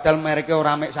Sanyo, padahal mereke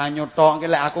ora mek Sanyo tok.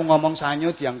 Lek aku ngomong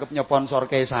Sanyo dianggep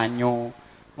nyeponsorke Sanyo.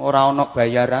 Ora ana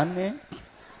bayarane.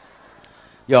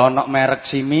 Ya ana merek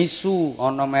Shimizu,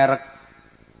 ana merek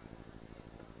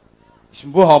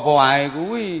sembuh apa wae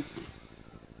kuwi.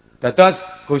 Dados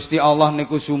Gusti Allah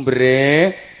niku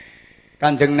sumbere,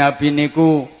 Kanjeng Nabi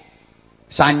niku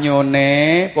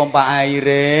sanyone, pompa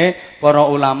aire, para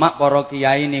ulama, para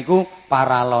kiai niku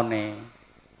paralone.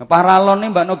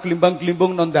 Paralone mbakno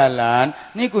glimbang-glimbung nang dalan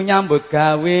niku nyambut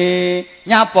gawe,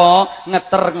 nyapa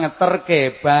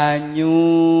ngeter-ngeterke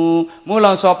banyu.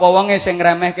 Mula sapa wonge sing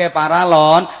ngremehke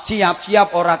paralon,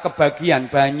 siap-siap ora kebagian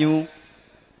banyu.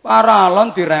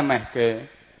 Paralon diremehke.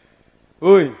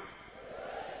 Hoi.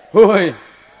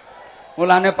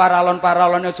 Mulane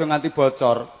paralon-paralone aja nganti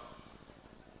bocor.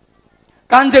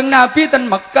 Kanjeng Nabi ten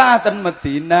Mekah, ten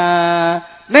Medina.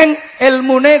 Ning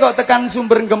ilmune kok tekan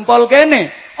sumber gempol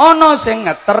kene. Ana sing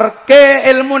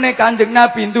ngeterke ilmune Kanjeng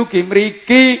Nabi ndugi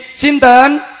mriki.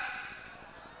 Sinten?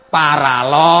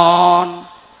 Paralon.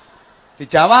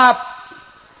 Dijawab.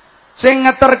 Sing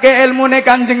ngeterke ilmune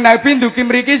Kanjeng Nabi ndugi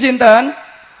mriki sinten?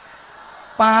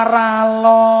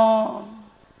 Paralon.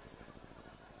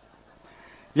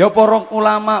 Ya para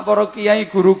ulama, para kiai,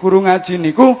 guru-guru ngaji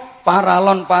niku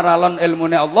paralon-paralon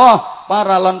ilmune Allah,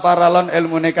 paralon-paralon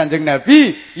ilmune Kanjeng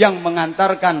Nabi yang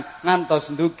mengantarkan ngantos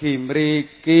ndugi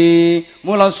mriki.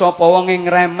 Mula sapa wonge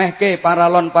ngremehke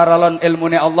paralon-paralon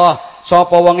ilmune Allah,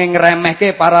 sapa wonge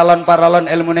ngremehke paralon-paralon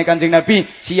ilmune Kanjeng Nabi,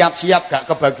 siap-siap gak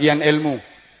kebagian ilmu.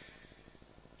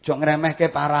 Aja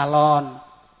ngremehke paralon.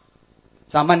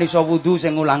 Sampeyan iso wudu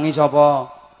sing ngulangi sapa?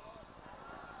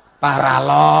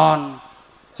 Paralon.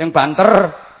 Sing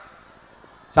banter.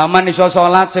 Sampeyan iso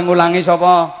salat sing ngulangi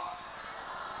sapa?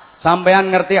 Sampeyan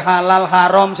ngerti halal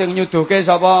haram sing nyuduhke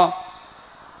sapa?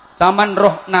 Sampeyan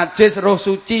roh najis, roh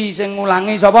suci sing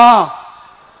ngulangi sapa?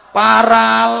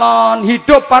 Paralon,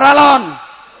 hidup paralon.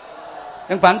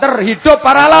 Sing banter hidup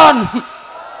paralon.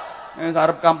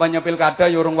 Arep kampanye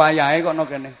pilkada ya urung wayahe kok no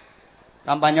kene.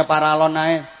 Kampanye paralon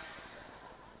ae.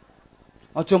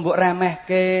 Aja mbok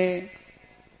remehke.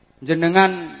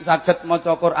 Jenengan saged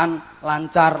maca Quran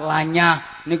lancar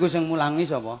lanyah niku sing mulangi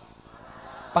sapa?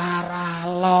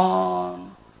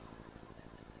 Paralon.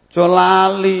 Aja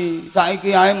lali,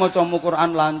 saiki ae maca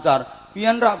Quran lancar.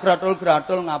 Biyen rak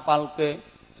gradul-gradul ngapalke,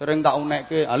 sering tak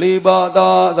unekke alif ba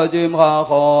ta tajim ha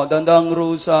kha dandang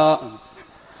rusa.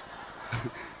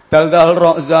 Dal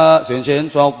roza sin sin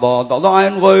sok ba ta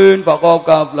ain ghain fa qaf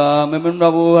kaf lam mim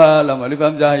rabuha lam alif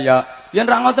hamzah ya. Biyen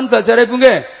rak ngoten belajar ibu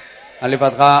nggih. Alif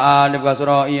fathah alif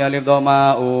kasra i alif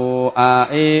dhamma u a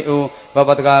i u ba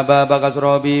fathah ba ba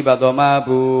kasra bi ba dhamma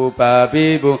bu ba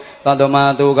bi bu ta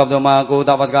dhamma tu kaf dhamma ku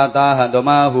ta fathah ta ha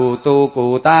dhamma hu tu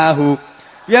ku tahu.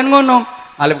 Yen ngono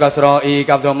alif kasra i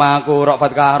kaf dhamma ku ra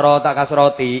fathah ra ta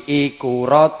kasra ti iku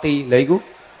roti. Lha iku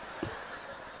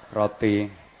roti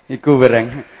iku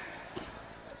bereng.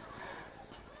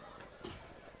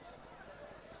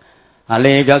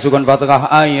 Alif ya sukun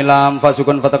fathah I lam fa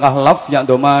sukun fathah laf ya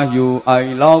dhamma you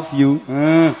I love you.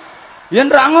 Yen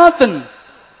ra ngoten.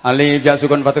 Alif ya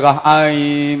sukun fathah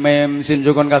I mem sin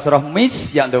sukun kasrah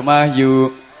miss ya dhamma you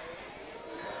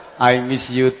I miss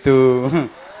you too.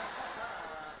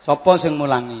 Sapa sing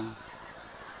mulangi?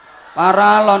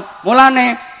 Paralon.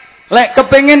 Mulane lek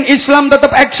kepengin Islam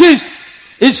tetap eksis,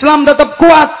 Islam tetap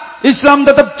kuat, Islam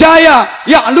tetap jaya,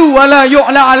 ya'lu wala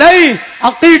yu'la alaih.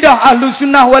 Aqidah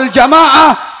Ahlussunnah wal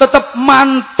Jamaah tetap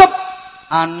mantap.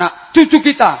 Anak cucu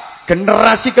kita,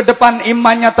 generasi ke depan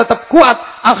imannya tetap kuat,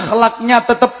 akhlaknya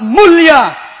tetap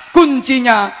mulia.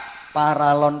 Kuncinya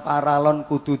paralon-paralon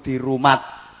kudu dirumat,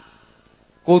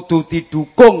 kudu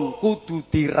didukung, kudu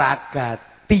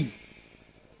diragati.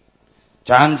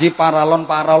 Janji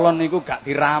paralon-paralon niku gak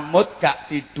diramut, gak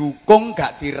didukung,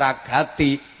 gak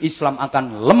diragati, Islam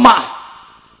akan lemah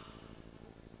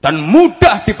dan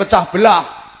mudah dipecah belah.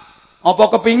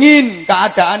 Apa kepingin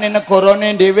keadaane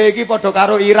negarane dhewe iki padha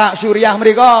karo Irak, Suriah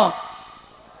mriko?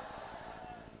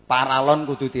 Paralon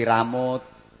kudu diramut.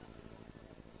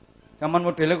 Zaman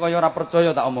modele kaya ora percaya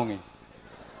tak omongi.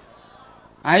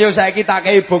 Ayo saiki tak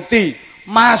kei bukti.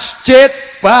 Masjid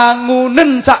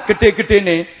bangunen sak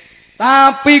gede-gedene,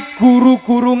 tapi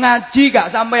guru-guru ngaji gak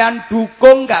sampean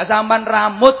dukung, gak sampean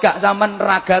ramut, gak sampean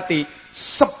ragati,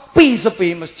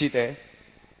 sepi-sepi masjidnya.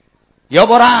 Ya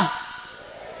apa ora?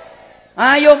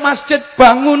 Ayo masjid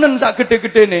bangunan sak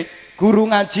gede-gedene, guru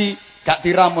ngaji gak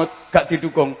diramut, gak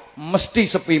didukung, mesti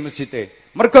sepi masjidnya.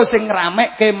 Mergo sing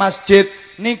ngeramekke masjid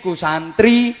niku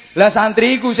santri. Lah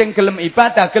santri iku sing gelem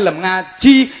ibadah, gelem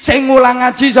ngaji, sing ngulang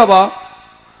ngaji sapa?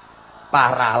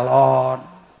 Paralon.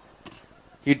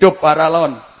 Hidup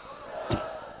paralon.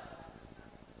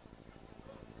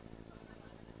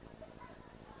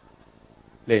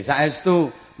 Lha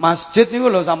saestu masjid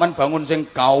niku lho sampean bangun sing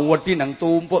gawedi nang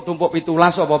tumpuk-tumpuk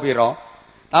 17 apa pira.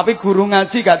 Tapi guru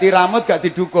ngaji gak diramut, gak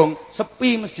didukung,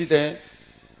 sepi masjidnya.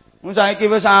 Mun saiki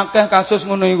wis akeh kasus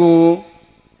ngono iku.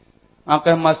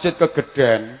 Akeh masjid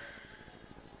kegeden.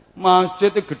 Masjid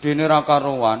gedene ra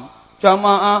karuan.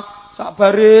 Jamaah sak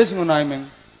baris ngono ae ming.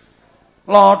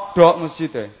 Lodok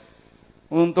masjidnya.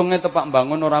 Untungnya tepak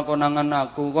bangun ora konangan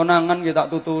aku. Konangan ki tak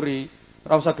tuturi.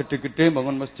 Ora usah gede-gede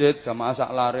bangun masjid, jamaah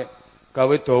sak larik.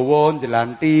 Gawe dawa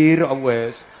jelantir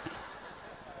wis.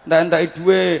 Entek-enteki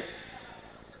dhuwit.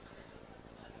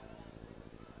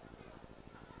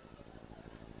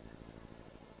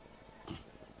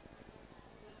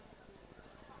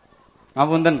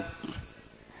 Ngapunten.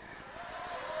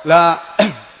 Lah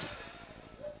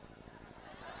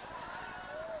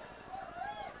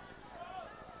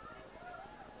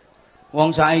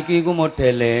wong saiki iku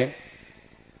modele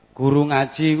guru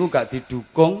ngaji iku gak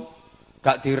didukung,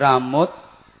 gak diramut,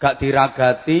 gak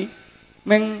diragati,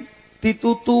 meng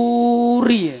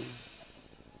dituturi.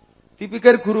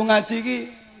 Dipikir guru ngaji iki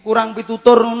kurang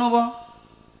pitutur ngono apa?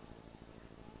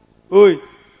 Hoi.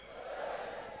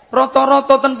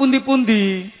 Rata-rata ten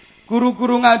pundi-pundi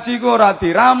guru-guru ngaji ku ora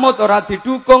diramut, ora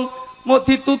didukung, mau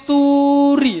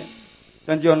dituturi.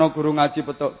 Janji ana guru ngaji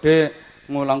petuk, "Dek,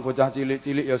 ngulang bocah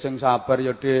cilik-cilik ya sing sabar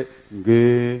ya, Dek."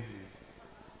 Nggih.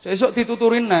 Sesuk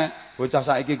dituturin nek, "Bocah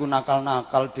saiki ku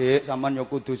nakal-nakal, Dek, sampean ya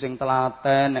kudu sing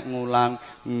telaten nek ngulang."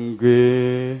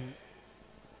 Nggih.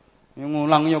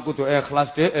 Ngulang ya kudu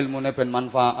ikhlas, Dek, ilmune ben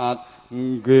manfaat.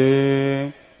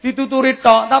 Nggih. dituturi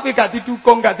tok tapi gak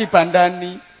didukung, gak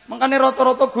dibandani. Makane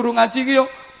rata-rata guru ngaji ki yo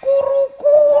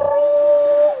kuru-kuru.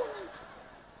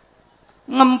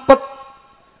 Ngempet.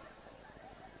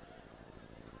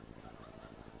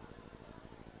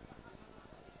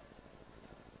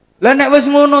 Lah nek wis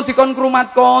ngono dikon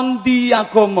krumat kondi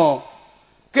agama.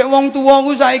 Kek wong tuwa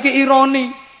ku saiki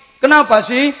ironi. Kenapa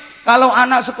sih kalau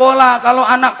anak sekolah, kalau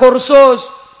anak kursus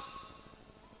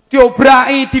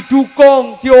diobrai,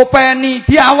 didukung, diopeni,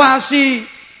 diawasi,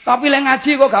 tapi lek ngaji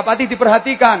kok gak pati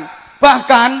diperhatikan.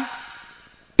 Bahkan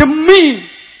demi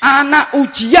anak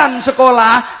ujian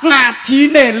sekolah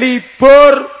ngajine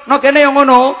libur. No kene yo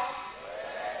ngono.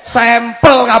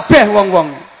 Sampel kabeh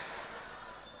wong-wong.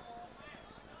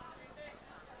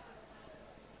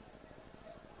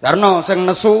 Karena sing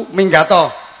nesu minggato.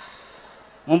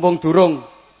 Mumpung durung.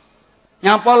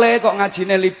 Nyapa le kok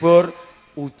ngajine libur?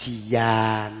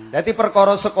 Ujian. Dadi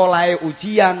perkara sekolahe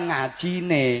ujian,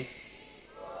 ngajine.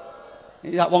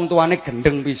 Ya wong tuane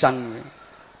gendeng pisan.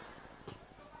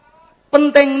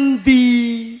 Penting ndi?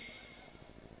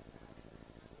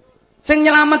 Sing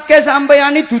nyelametke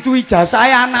sampeyane dudu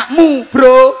ijazahe anakmu,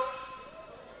 Bro.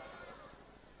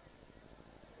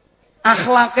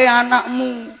 Akhlake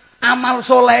anakmu, amal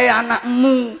soleh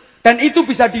anakmu, dan itu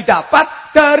bisa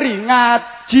didapat dari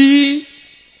ngaji.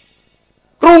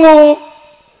 Krungu.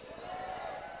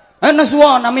 Ana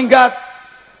suwana minggat.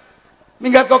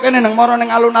 Minggat kok kene nang mara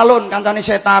ning alun-alun kancane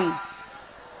setan.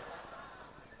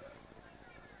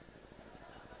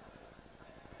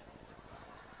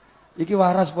 Iki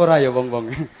waras apa ora ya wong-wong?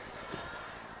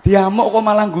 Diamuk kok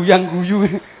malah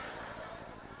guyang-guyu.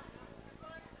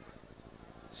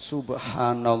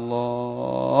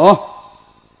 Subhanallah.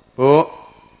 Bu.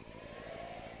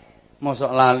 Mosok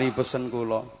lali pesen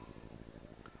kula.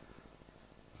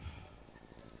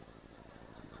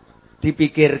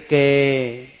 Dipikirke.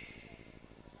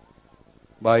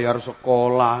 Bayar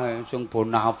sekolah sing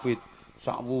bonafit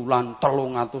sak wulan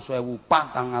 300.000,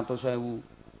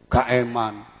 400.000. Gak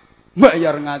eman.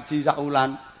 Bayar ngaji sak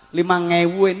wulan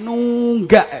 5.000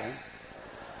 nunggak.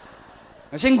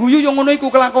 Sing guyu yo ngono iku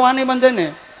kelakuane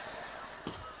pancene.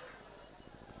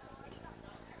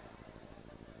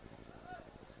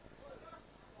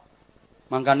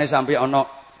 Mangkane sampai ana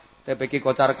TPQ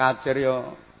kocar kacir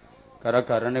yo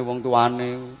gara-garane wong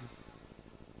tuane.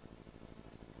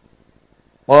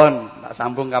 Pun, tak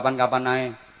sambung kapan-kapan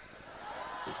ae.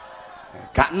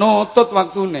 Gak nutut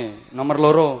waktune. Nomor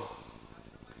 2.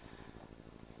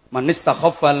 Man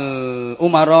istakhaffal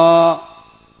umara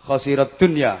khasirat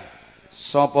dunya.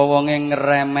 Sapa wonge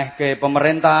ngremehke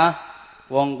pemerintah,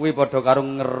 wong kuwi padha karo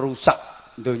ngerusak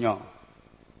donya.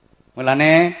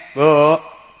 Mulane, Bu,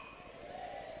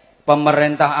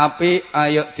 pemerintah apik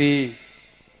ayo di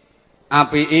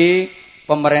apiki,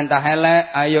 pemerintah elek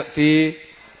ayo di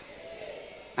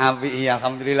apiki.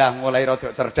 Alhamdulillah mulai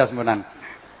rada cerdas menan.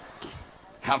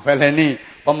 Hak baleni,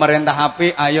 pemerintah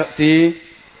apik ayo di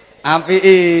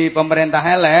apiki, pemerintah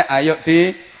elek ayo di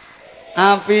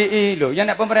apiki. Lho, ya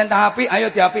nek pemerintah apik ayo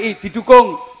diapiki,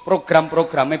 didukung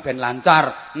program-programe ben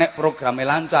lancar. Nek programe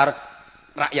lancar,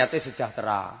 rakyate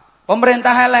sejahtera.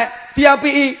 Pemerintah elek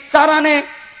diapiki, carane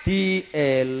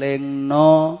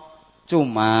dielingno.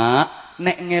 Cuma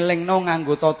nek ngelingno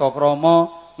nganggo tata krama,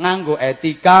 nganggo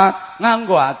etika,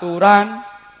 nganggo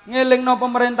aturan. Ngelingno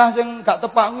pemerintah sing gak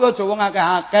tepak kuwi aja wong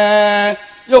akeh-akeh.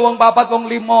 Ya wong 4, wong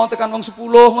 5 tekan wong 10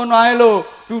 ngono ae lho.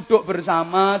 Duduk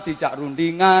bersama, dijak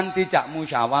rundingan, dijak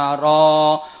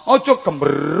musyawarah. Aja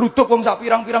gemberuduk wong sak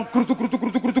pirang-pirang grutuk.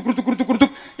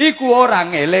 Iku ora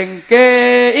ngelingke,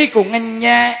 iku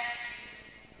ngenyek.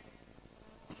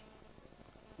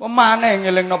 Pemane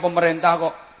ngelingno pemerintah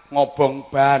kok ngobong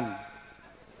ban.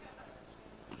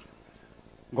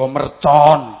 Nggo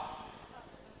mercon.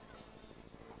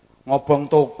 Ngobong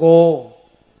toko.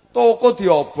 Toko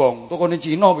diobong, tokone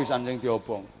Cina pisan sing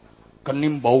diobong.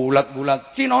 Geni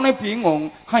bulat-bulat. Cinane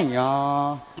bingung. Hanya.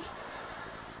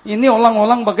 Ini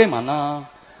orang-orang bagaimana?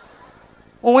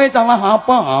 Owe salah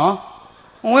apa?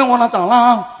 Owe ora salah.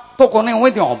 Tokone owe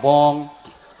diobong.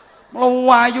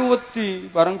 Melayu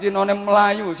wedi, bareng Cinane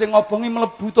melayu, sing ngobongi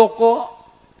mlebu toko.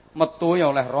 Metu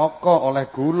ya oleh rokok, oleh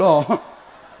gula.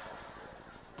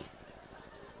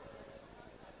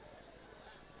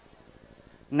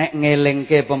 Nek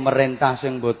ngelingke pemerintah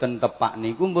sing mboten tepak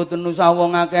niku mboten usah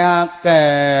wong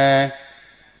akeh-akeh.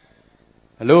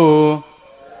 Halo.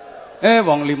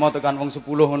 Wong 5 tekan wong 10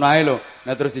 ngono ae lho.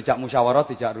 Nah terus dijak musyawarah,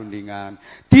 dijak rundingan.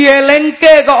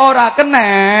 Dielingke kok ora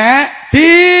kenek.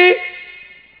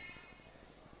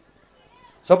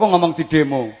 Sapa ngomong di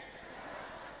demo?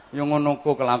 Yo ngono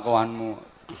ku kelakuanmu.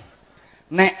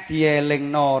 Nek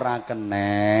dielingno ora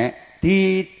kenek,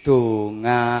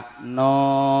 didongakno,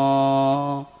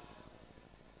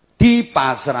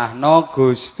 dipasrahno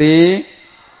Gusti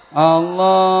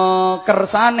Allah,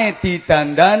 kersane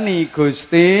didandani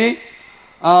Gusti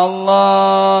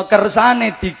Allah,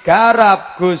 kersane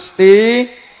digarap Gusti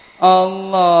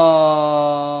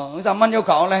Allah. Sampeyan yo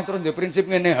gak oleh terus ndek prinsip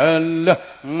ngene,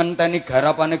 halah ngenteni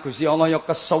garapane Gusti Allah yo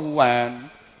kesuwen.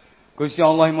 Gusti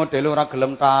Allah modele ora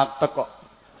gelem tatek kok.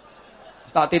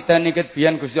 Tak titeni ket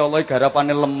biyen Gusti Allah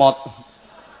garapane lemot.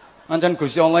 Pancen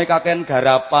Gusti Allah kakean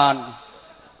garapan.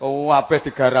 Kabeh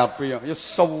digarapi ya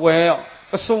suwe kok.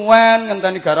 Kesuwen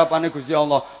ngenteni garapane Gusti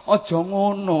Allah. Aja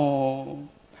ngono.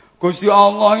 Gusti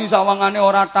Allah iki sawangane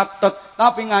ora tak-tek,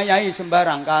 tapi ngayahi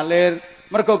sembarang kalir.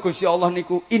 Mergo Gusti Allah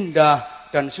niku indah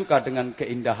dan suka dengan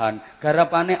keindahan.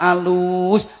 Garapane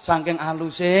alus, saking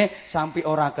aluse sampai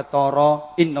ora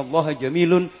ketara. Innallaha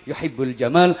jamilun yuhibbul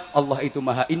jamal. Allah itu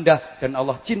maha indah dan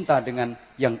Allah cinta dengan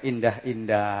yang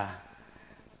indah-indah.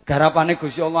 Garapane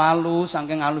Gusti Allah alus,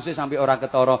 saking aluse sampai ora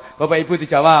ketara. Bapak Ibu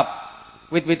dijawab.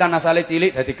 Wit-witan asale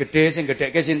cilik dadi gedhe, sing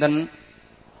gedhekke sinten?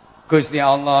 Gusti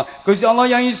Allah. Gusti Allah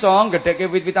yang iso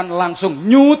gedhekke wit-witan langsung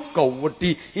nyut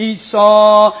kewedi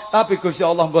iso, tapi Gusti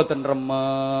Allah mboten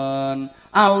remen.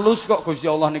 Alus kok Gusti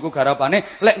Allah niku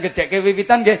garapane, lek gedhekke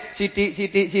wit-witan nggih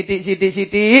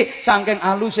sithik saking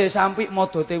aluse sampai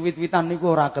modote wit-witan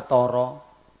niku ora ketara.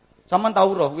 Sampeyan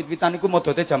tau roh wit-witan niku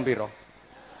modote jam pira?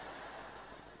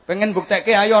 Pengen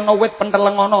buktekke ayo ana wit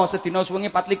penteleng ana sedina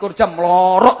suwengi 24 jam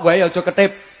mlorok wae aja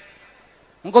ketip.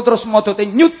 Engko terus modote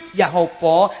nyut ya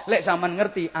apa lek sampean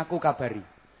ngerti aku kabari.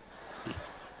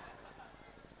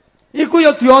 Iku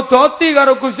ya diodoti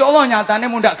karo Gusti Allah, nyatane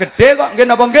mundak gedhe kok nggih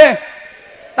napa nggih.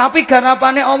 Tapi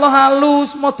garapane Allah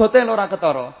halus, modote ora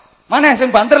ketara. Maneh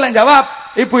sing banter lek jawab,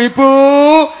 ibu-ibu,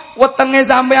 wetenge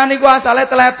sampean iku asale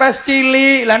telepes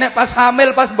cilik. Lah nek pas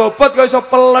hamil, pas bobot kok iso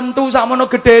pelentu sakmono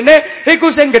gedene,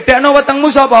 iku sing gedhekno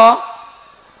wetengmu sapa?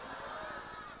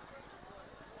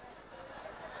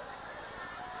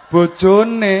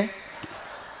 Bojone.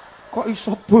 Kok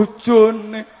iso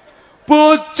bojone?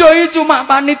 Bojo iki cuma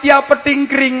panitia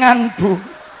petingkringan, Bu.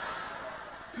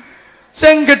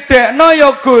 Sing gedhekno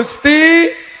ya Gusti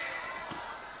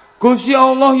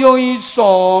Allah ya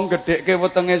iso gedhekke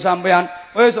wetenge sampean.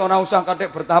 Wis ora usah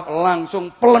kathik bertahap,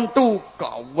 langsung pelentu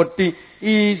kawedi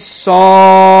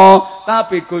iso.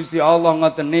 Tapi Gusti Allah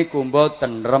ngoten niku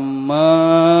mboten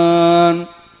remen.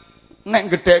 Nek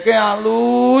gedhekke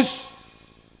alus,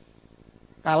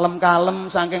 kalem-kalem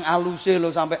saking aluse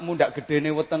lho sampai mundak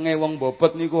gedene wetenge wong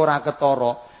bobot niku ora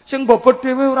ketara. Sing bobot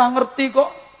dhewe ora ngerti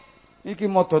kok. Iki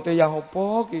modote ya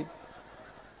apa iki?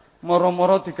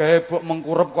 Moro-moro digawe bok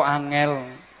mengkurep kok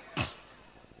angel.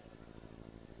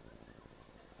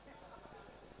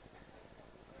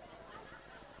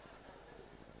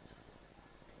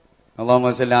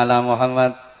 Allahumma sholli ala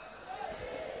Muhammad.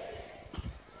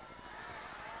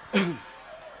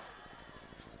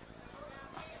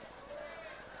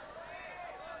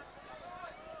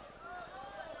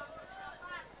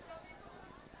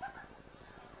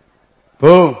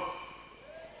 Bu.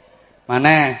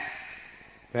 Maneh.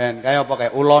 Ben kaya apa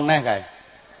kae ulone kae.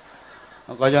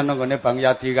 Kaya nggone Bang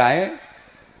Yadi kae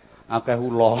akeh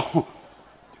ula.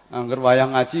 Angger wayah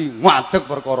ngaji ngadeg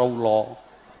perkara ula.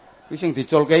 Iki sing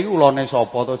diculke iki ulane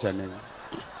sapa to jane?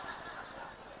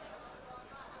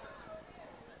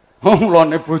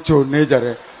 Ulane bojone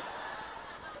jare.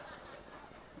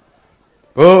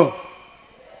 Bu.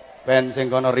 Ben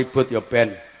sing kono ribut ya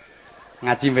ben.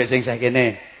 Ngaji mbek sing seh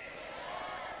kene.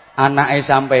 Anake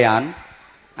sampean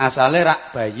asale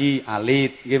rak bayi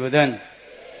alit, nggih mboten?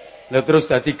 Lha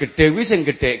terus dadi gedhe kuwi sing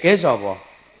gedhekke sapa?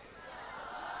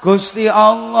 Gusti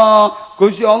Allah.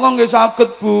 Gusti Allah nggih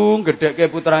saged, Bu, gedhekke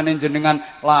putrane jenengan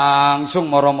langsung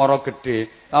mara-mara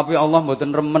gedhe. Tapi Allah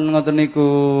mboten remen ngoten niku.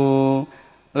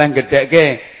 Leh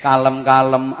gedhekke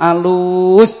kalem-kalem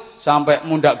alus sampai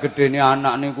mundak gedene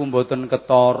anak niku mboten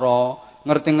ketara.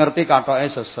 Ngerti-ngerti kathoke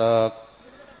sesek.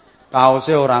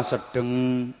 Kaose ora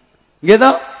sedeng. Nggih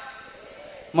to?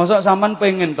 Mosok sampean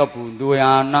pengen to Bu duwe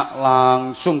anak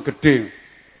langsung gedhe.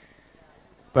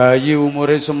 Bayi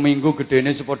umure seminggu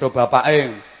gedene sepadha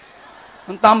bapake.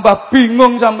 Tambah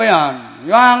bingung sampean.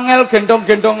 Ya angel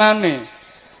gendong-gendongane.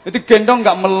 Dadi gendong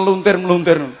enggak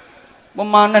meluntir-meluntir.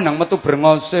 Pemane nang metu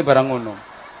brengose barang ngono.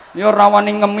 Ya ora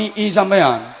wani ngemiki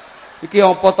sampean. Iki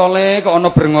apa to le kok ana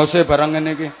brengose barang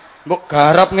ngene iki. Mbok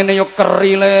garap ngene ya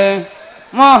keri le.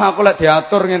 Mah aku lek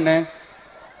diatur ngene.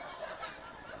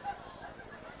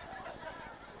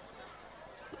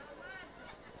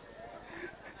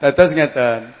 Dados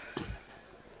ngeten.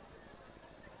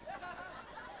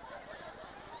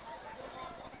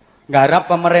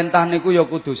 Nggarap pemerintah niku ya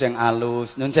kudu sing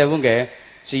alus. Nyun sewu nggih.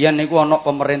 Siyen niku ana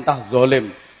pemerintah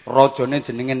zalim. Rajane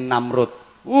jenenge Namrud.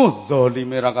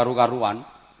 Zalime ra karu-karuan.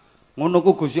 Ngono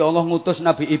ku Gusti Allah ngutus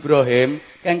Nabi Ibrahim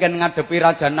kengken ngadepi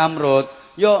Raja Namrud.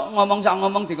 Ya ngomong sak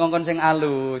ngomong dikongkon sing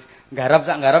alus. Nggarap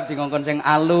sak nggarap dikongkon sing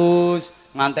alus.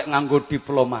 Ngantek nganggo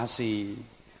diplomasi.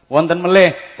 Wonten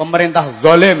melih pemerintah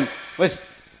zalim. Wis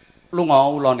lunga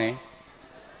ulane.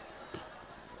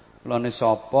 Ulane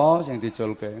sapa sing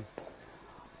dijolke?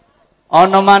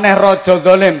 Ana maneh raja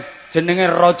zalim jenenge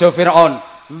Raja Firaun.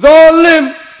 Zalim.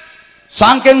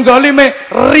 Saking zalime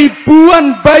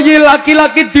ribuan bayi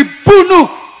laki-laki dibunuh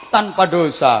tanpa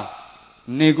dosa.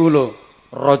 Niku lho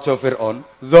Raja Firaun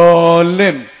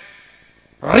zalim.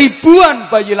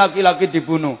 Ribuan bayi laki-laki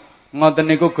dibunuh. Ngoten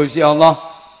niku Gusti Allah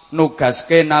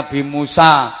nugaske Nabi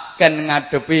Musa ken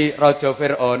ngadepi Raja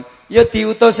Firaun. Ya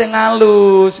diutus sing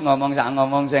alus,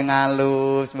 ngomong sing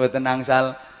alus, mboten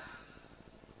angsal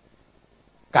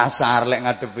kasar lek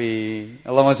ngadepi.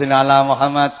 Allahumma sholli ala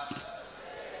Muhammad.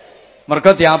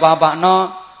 Mergo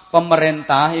diapa-apakno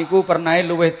pemerintah iku pernahe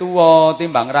luwih tuwa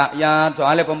timbang rakyat.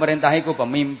 Soale pemerintah iku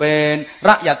pemimpin,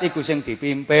 rakyat iku sing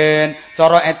dipimpin.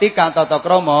 Cara etika tata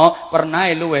krama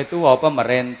pernahe luwih tuwa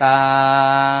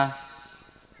pemerintah.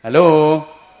 Halo.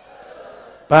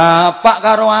 Bapak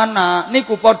karo anak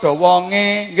niku padha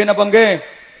wonge, nggih napa nggih?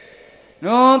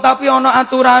 No, tapi ana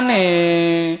aturane.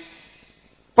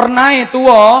 Pernahe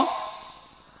tuwa,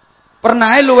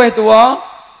 pernahe luwih tuwa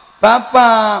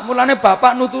bapak. Mulane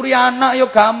bapak nuturi anak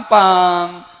ya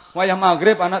gampang. Wayah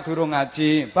magrib anak durung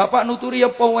ngaji, bapak nuturi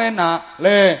ya apa enak.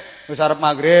 Le, wis arep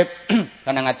magrib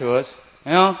kan nang adus.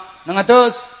 Ayo, nang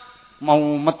adus.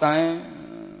 Mau met ae.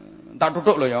 Tak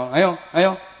tutuk lho ya.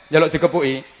 Ayo, njaluk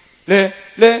dikepuki.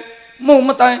 Le,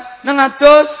 mumet ae nang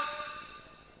adus.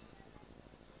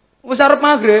 Wis arep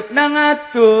magrib nang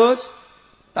adus.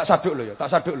 Tak saduk lho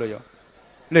ya.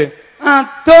 Le,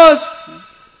 adus.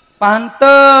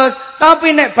 Pantes,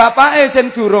 tapi nek bapake sing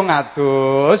durung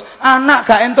adus, anak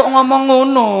gak entuk ngomong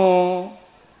ngono.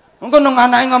 Engko nang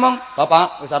anake ngomong,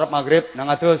 "Bapak, wis arep magrib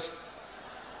nang adus."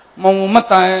 Mau mumet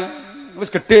ae. Wis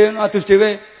gedhe adus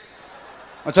dhewe.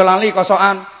 Aja lali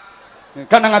kosokan.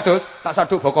 Kan nang adus, tak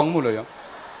saduk bokongmu lho ya.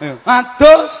 Ayo,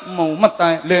 adus mumet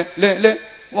ae. Le,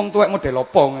 wong tuwek model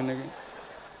apa ngene iki?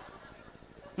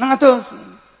 Nang adus.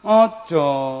 Aja.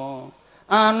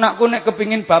 Anakku nek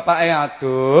kepingin bapake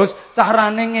adus,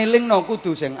 carane ngelingno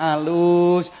kudu sing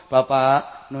alus.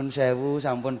 Bapak, nun sewu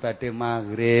sampun badhe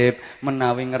magrib,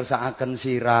 menawi ngersakaken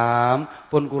siram,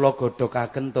 pun kula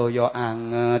godhokaken toya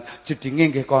anget.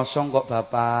 Jedinge nggih kosong kok,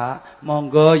 Bapak.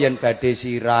 Monggo yen badhe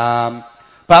siram.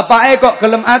 Bapake kok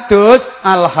gelem adus,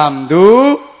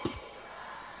 alhamdulillah.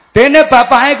 Dene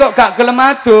bapake kok gak gelem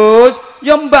adus,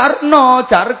 ya mbarno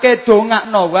jarke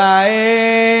dongakno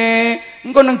wae.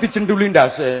 Engko nang dijenduli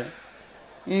ndase.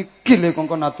 Iki lho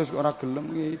kongkon adus kok ora gelem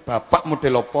iki. Bapak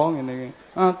model apa ngene iki?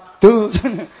 Adus.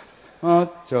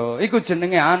 Aja, iku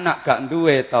jenenge anak gak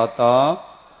duwe tata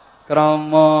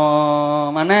krama.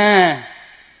 Maneh.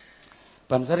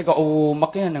 Bansari kok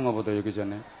umek nang apa to ya iki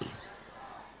jane?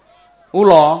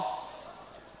 Ula.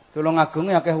 Tulung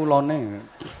agung akeh ulane.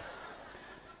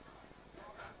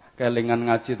 Kelingan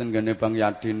ngaji ten gene Bang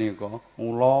Yadi nika.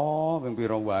 Mula ping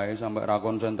pira wae sampai ra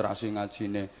konsentrasi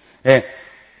ngajine.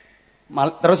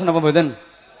 Terus napa mboten?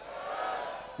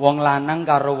 Wong lanang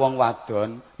karo wong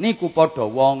wadon niku padha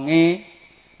wonge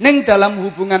ning dalam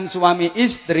hubungan suami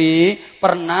istri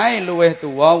pernahe luwih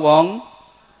tuwa wong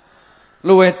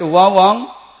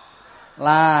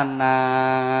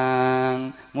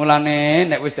lanang. Mulane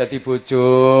nek wis dadi bojo,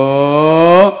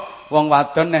 wong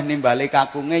wadon nek nimbali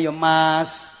kakunge ya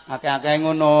Mas. Akeh-akeh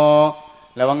ngono.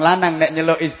 Lah wong lanang nek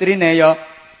nyeluk istrine ya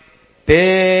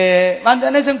Dek,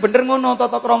 pancene sing bener ngono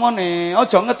tata kramane.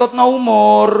 Aja ngetutno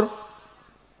umur.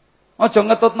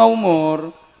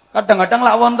 Kadang-kadang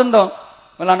lak wonten to.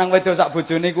 Lanang wedok sak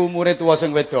bojone iku umure tuwa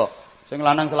sing wedok. Sing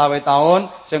lanang 20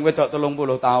 tahun, sing wedok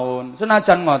 30 tahun.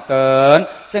 Senajan ngoten,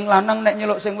 sing lanang nek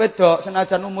nyeluk sing wedok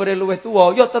senajan umure luwih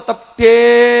tuwa, ya tetep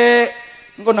Dek.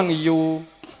 Engko nang yu.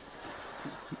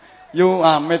 Yu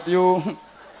amit yu.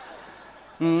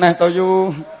 Neh to yu.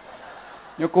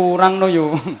 Yu kurang no yu.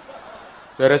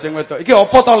 Jare sing wedok, iki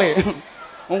apa to Le?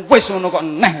 Wis ngono kok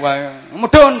neh wae.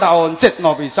 Medhun ta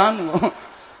oncitno pisan.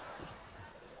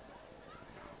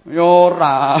 Yo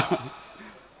ora.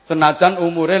 Senajan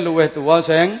umure luwih tuwa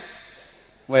sing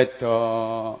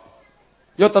wedok.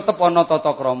 Yo tetep ana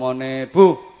tata kramane,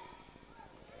 Bu.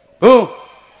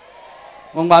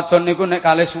 Wong wadon niku nek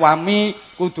kalih suami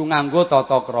kudu nganggo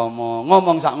tata krama.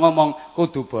 Ngomong sak ngomong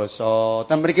kudu basa.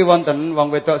 Ten mriki wonten wong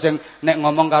wedok sing nek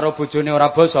ngomong karo bojone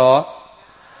ora basa.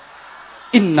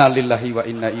 Innalillahi wa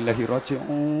inna ilaihi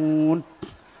raji'un.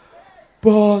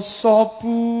 Basa,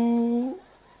 Bu.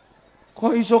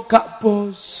 Kok iso gak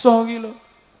basa iki lho?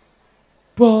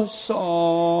 Basa.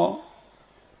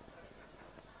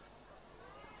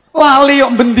 Lali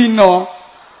kok bendina.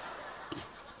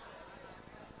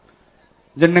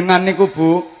 Jenengan niku,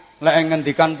 Bu, lek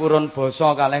ngendikan purun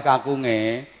basa kalih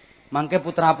kakunge, mangke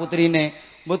putra-putrine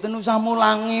mboten usah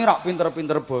mulangi rak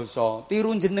pinter-pinter basa.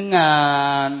 Tiru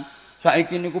jenengan.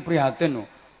 Saiki niku prihatin lho.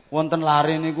 Wonten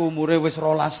lare niku umure wis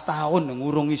 12 taun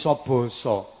ngurung iso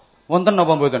basa. Wonten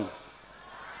apa mboten?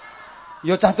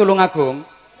 Ya cah Tulungagung.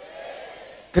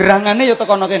 Gerangane ya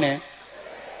tekono kene.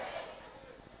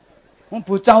 Wong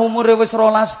bocah umure wis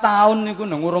 12 taun niku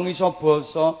ngurung iso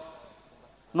basa.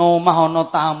 Nomah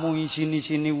ana tamu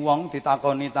isini-sini wong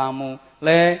ditakoni tamu,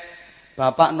 "Le,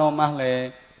 bapak nomah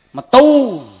le,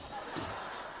 metu."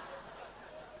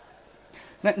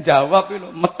 Nek jawab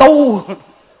lho, "Metu."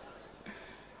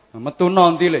 Metu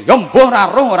nanti le, "Ya mbuh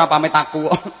ra roh ora pamit aku."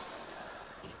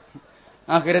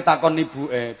 Akhire takon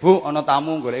ibuke, "Bu, ana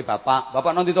tamu goleki bapak."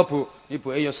 "Bapak nanti to, Bu?"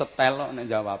 Ibuke ya setel kok nek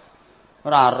jawab.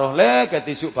 "Ora roh le,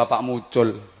 ketisuk bapak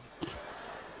muncul."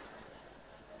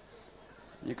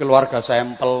 Ini keluarga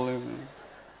sampel.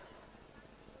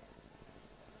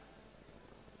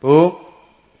 Bu,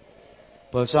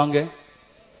 basa nggih?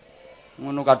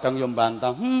 Ngono kadang yo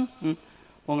mbantah.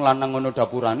 Wong lanang ngono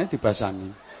dapurane dibasani.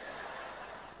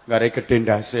 Gare gedhe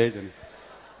ndase.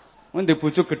 Wong ndek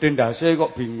bojo gedhe ndase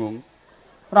kok bingung.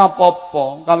 Ora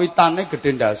apa-apa, kawitane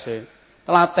gedhe ndase.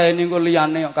 Tlateni kok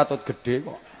liyane kok katut gedhe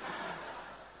kok.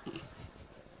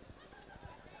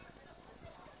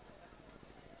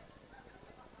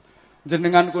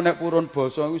 Jenengan ku nek purun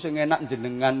basa iku sing enak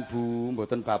jenengan, Bu,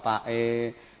 mboten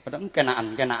bapake. Padahal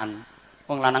kenaan.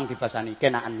 Wong lanang dibasani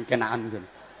kenaan.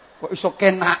 Kok iso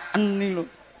kenaan iki lho.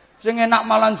 Sing enak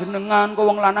malah jenengan, kok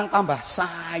wong lanang tambah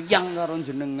sayang karo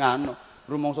jenengan.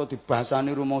 Rumangsa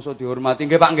dibasani, rumangsa dihormati.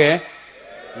 Nggih, Pak, nggih.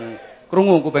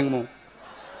 Krungu kupingmu.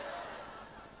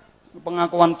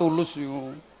 Pengakuan tulus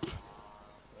iku.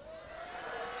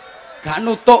 Gak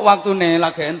nutuk waktune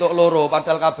lagi entuk loro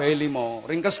padahal kabehe 5.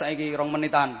 Ringkes saiki 2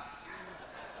 menitan.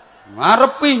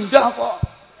 Ngarep pindah kok.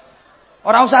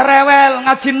 Ora usah rewel,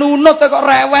 ngaji nunut kok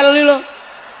rewel iki lho.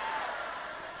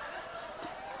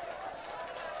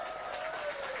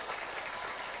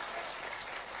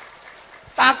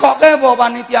 Takoke apa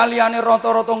panitia liyane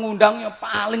rata-rata ngundang ya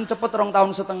paling cepet 2,5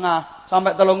 tahun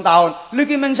sampai 3 tahun. Lha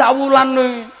iki mung sawulan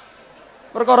lho.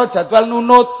 Perkara jadwal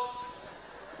nunut.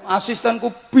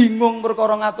 Asistenku bingung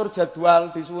perkara ngatur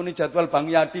jadwal, disuwuni jadwal Bang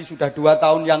Yadi sudah 2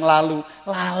 tahun yang lalu,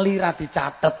 lali ra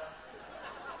dicatet.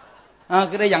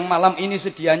 Akhirnya yang malam ini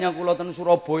sedianya kula ten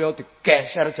Surabaya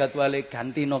digeser jadwale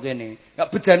ganti no kene. Gak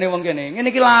bejane wong kene.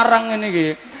 Ngene iki larang ngene iki.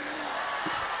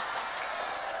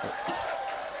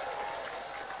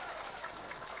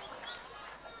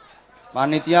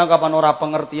 Panitia kapan ora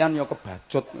pengertian ya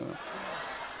kebajut.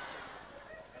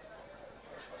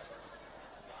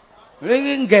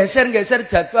 Ini geser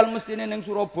jadwal mestine ning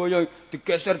Surabaya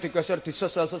digeser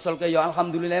disesel-seselke ya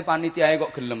alhamdulillah panitiae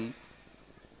kok gelem.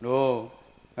 Lho,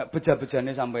 gak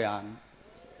beja-bejane sampean.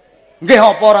 Nggih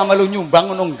apa ora melu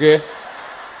nyumbang ngono nggih.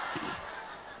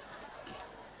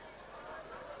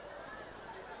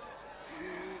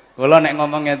 Kula nek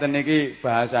ngomong ngeten iki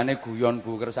bahasane guyon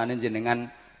Bu, kersane jenengan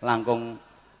langkung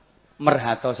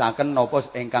merhatosaken napa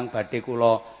ingkang badhe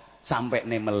kula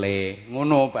sampekne melih.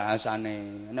 Ngono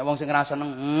bahasane. Nek wong sing ora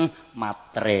seneng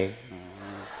matre.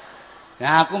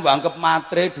 Nah aku mbok anggap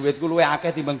matre dhuwitku luwih akeh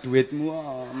timbang dhuwitmu.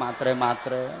 Matre.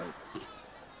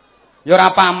 Ya ora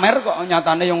pamer kok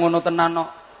nyatane ya ngono tenan kok.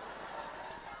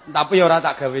 Tapi ya ora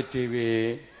tak gawe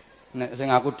dhewe. Nek sing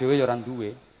aku dhewe ya ora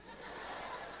duwe.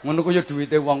 Ngono ku ya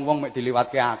duwite wong-wong mek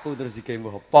diliwatke aku terus digawe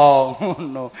mbah apa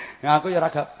ngono. Nah aku ya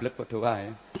ora gablek padha wae.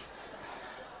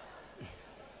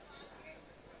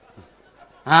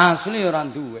 Asli ora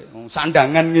duwe.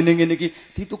 Sandangan ngene-ngene iki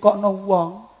ditukokno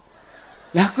wong.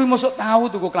 Ya aku mosok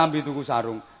tahu tuku klambi tuku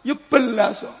sarung. Ya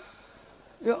belas kok.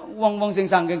 Ya wong-wong sing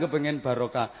saking kepengin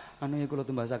barokah. Anu ya kula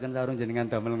tumbasaken sarung jenengan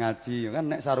damel ngaji. Kan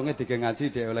nek sarunge dige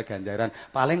ngaji dhek oleh ganjaran.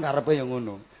 Paling karepe ya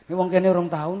ngono. Nek wong kene 2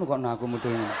 tahun kok aku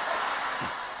mudhun.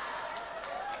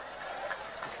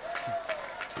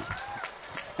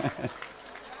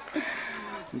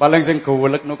 Paling sing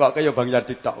gowelek nukokke ya Bang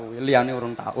Yadi tok. Liyane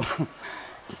 2 tahun.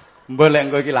 Mbok lek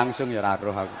engko iki langsung ya ora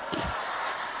roh aku.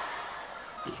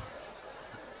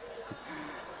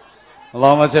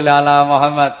 Allahumma sholli ala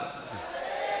Muhammad.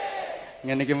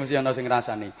 Ngene iki mesti ana sing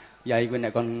ngrasani. Yai kuwi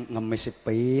nek kon ngemis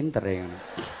pinter e ngono.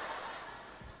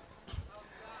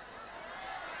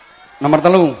 Nomor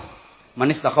 3.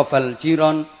 Manis takhafal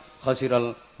jiron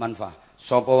khasiral manfaah.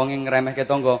 Sapa wong ngremehke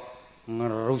tangga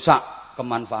ngerusak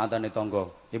kemanfaatane tangga.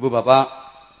 Ibu bapak,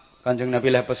 Kanjeng Nabi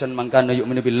lah pesen mangkana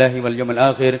yu'minu billahi wal yaumil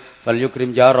akhir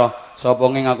falyukrim jarah. Sapa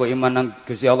ngaku iman nang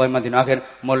Gusti Allah iman dina akhir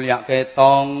mulyake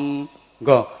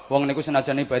tangga. Wong niku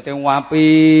senajan ibadate apik,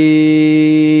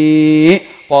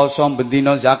 poso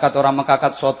bendina zakat ora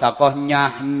mekakat sedekah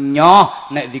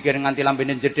nyah-nyoh, nek zikir nganti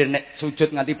lambene jedir, nek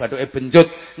sujud nganti bathuke benjut,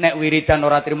 nek wiridan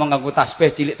ora trimo nganggo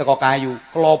tasbih cilik teko kayu,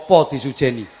 klopo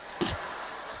disujeni.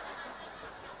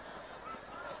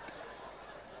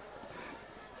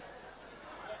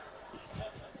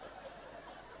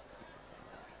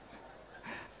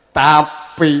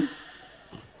 Tapi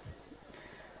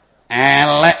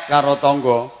elek karo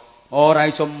tangga ora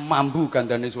iso mambu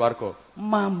gandane swarga.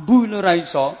 Mambu ora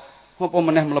iso, apa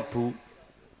meneh mlebu.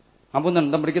 Ampun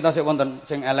ten mriki tasih wonten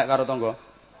sing elek karo tangga.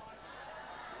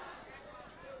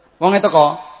 Wong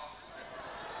teko.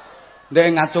 Ndek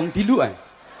ngacung dilu ae.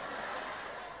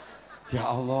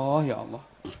 Ya Allah, ya Allah.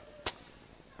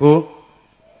 Bu,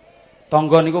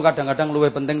 tangga niku kadang-kadang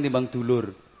luwih penting timbang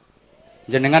dulur.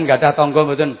 Jenengan gadah tangga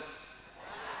mboten?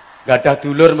 Gadah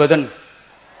dulur mboten?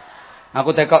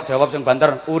 Aku tekok jawab sing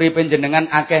banter, uripe jenengan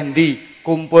akeh ndi?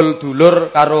 Kumpul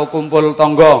dulur karo kumpul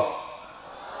tangga?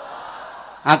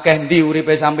 Akeh ndi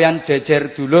uripe sampeyan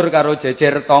jejer dulur karo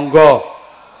jejer tangga?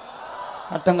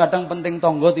 Kadang-kadang penting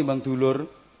tangga timbang dulur.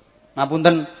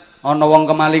 Ngapunten, ana wong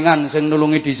kemalingan sing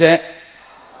nulungi dhisik.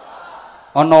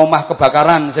 Ana omah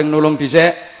kebakaran sing nulung dhisik.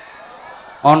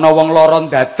 Ana wong lara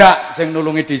dadak sing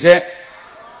nulungi dhisik.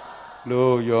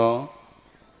 Lho ya.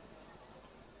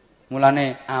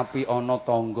 Mulane api ana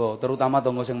tangga, terutama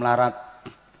tangga sing melarat.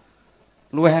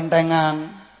 Luwih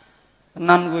entengan.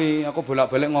 Tenan kuwi, aku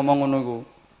bolak-balik ngomong ngono iku.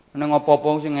 Ning apa-apa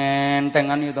sing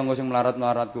entengan iki tangga sing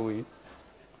melarat-melarat kuwi.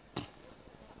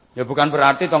 Ya bukan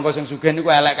berarti tangga sing sugih niku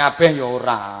elek kabeh ya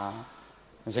ora.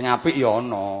 Sing apik ya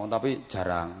ana, tapi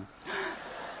jarang.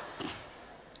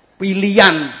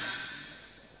 Pilihan.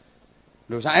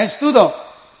 Lho saestu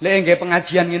to. Lek nggih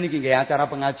pengajian ngene iki nggih acara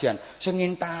pengajian. Sing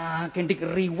intak-intik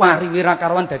riwah-riwi ra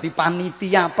karuan dadi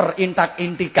panitia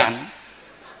perintak-intikan.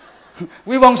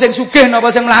 Kuwi wong sing sugih napa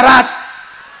sing melarat?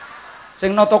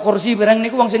 Sing nata kursi bareng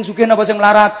niku wong sing sugih napa sing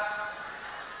melarat?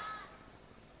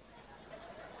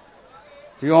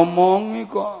 Diomongi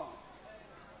kok.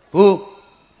 Bu,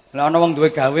 lek ana wong duwe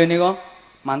gawe nika,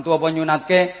 mantu apa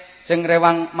nyunatke sing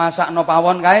rewang masakno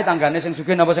pawon kae tanggane sing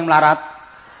sugih napa sing melarat?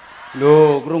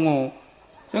 Lho, krungu.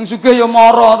 Sing sugih ya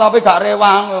mara tapi gak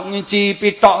rewang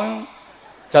ngicipi tok.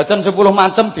 Jajan 10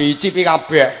 macem diicipi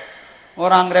kabeh.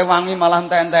 Ora ngrewangi malah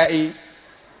entek-enteki.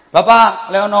 Bapak,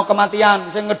 lek ana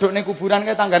kematian sing ngedukne kuburan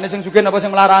kae tanggane sing sugih napa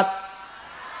sing melarat?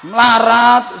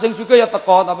 Melarat, sing sugih ya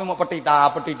teko tapi mau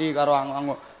petiti karo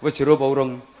wis jero apa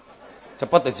urung?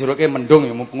 Cepet jeroke mendung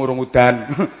ya mumpung urung udan.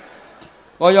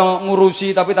 Kaya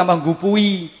ngurusi tapi tambah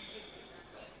ngupui.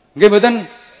 Nggih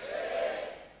mboten?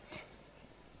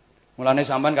 Mulane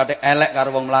sampean kate elek karo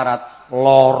wong melarat,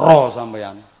 lara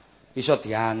sampean. Iso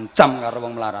diancam karo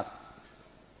wong melarat.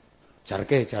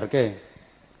 Jarke.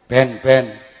 Ben.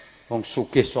 Wong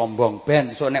sugih sombong,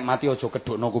 ben sok nek mati aja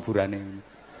kedhukno kuburane.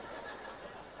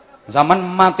 Sampean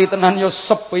mati tenan ya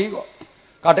sepi kok.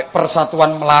 Kate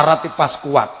persatuan melarat pas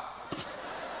kuat.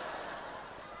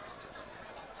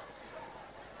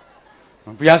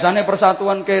 Biasanya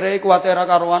persatuan kere kuat era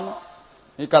karuan,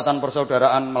 ikatan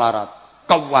persaudaraan melarat.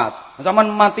 Kuat. Sampeyan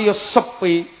mati ya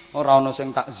sepi, ora ana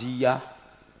sing takziah.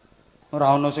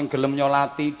 Ora ana sing gelem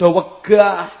nyolati, do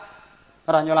wegah.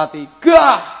 Ora nyolati,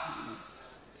 gah.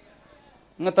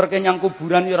 Ngeterke nyang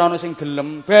kuburan ya ora ana sing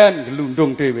gelem, ben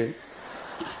gelundung dhewe.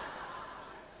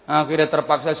 Akhire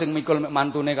terpaksa sing mikul mek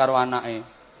mantune karo anake.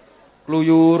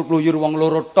 Kluyur wong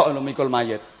loro tok lho mikul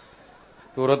mayit.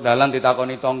 Turut dalan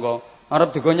ditakoni tangga,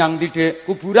 arep digo nyang ndi, Dik?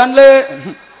 Kuburan, Lek.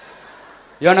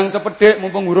 Ya nang Cepedhik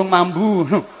mumpung urung mambu.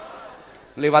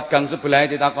 Lewat gang sebelah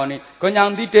ditakoni, "Go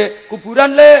nyang ndi, Dik?"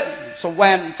 "Kuburan, Lek."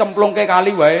 Suwen cemplungke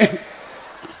kali wae.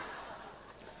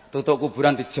 Tutuk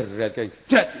kuburan dijeretke.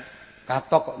 Jret.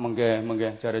 Katok kok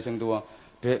menggeh jare sing tuwa.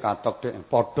 "Dik, katok, Dik."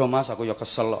 "Padha, Mas, aku ya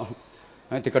kesel kok."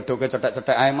 Nek dikedhuke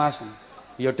cetek-cetek ae, Mas.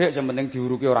 "Ya, Dik, sing penting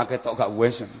diuruki ora ketok gak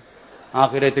wis."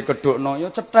 Akhire dikedhukno,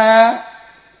 ya cetek.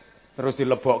 Terus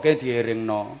dilebokke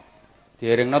dieringno.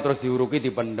 Dieringno terus diuruki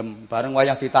dipendem, bareng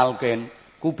wayah ditalken,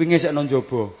 kupinge sik nang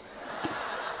njaba.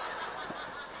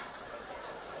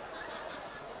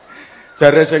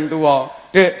 Jare sing tuwa,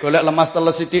 "Dik, golek lemas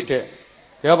teles sithik, Dik."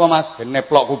 "Ya apa, Mas?" "Ben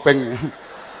neplok kuping."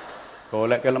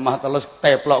 Golek ke lemah teles,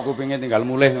 teplok kupinge tinggal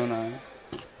mulih ngono.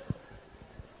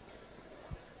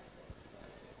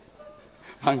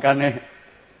 Mangkane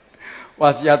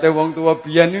wasiate wong tuwa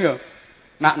biyen ya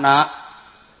Nak,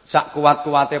 sak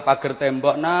kuat-kuate pager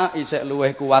tembok nak, isih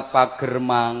luwih kuat pager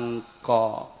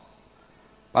mangkok.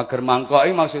 Pager mangkok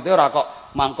iki maksudnya ora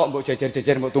kok mangkok mbok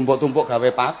jejer-jejer mbok tumpuk-tumpuk gawe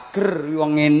pager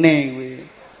wong ngene kuwi.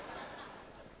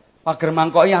 Pager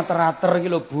mangkok iki ater-ater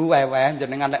iki lho Bu, weweh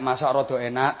jenengan nek masak rada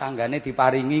enak, tanggane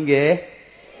diparingi nggih.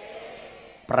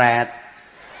 Pret.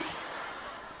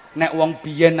 Nek wong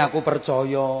biyen aku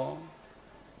percaya.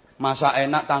 Masak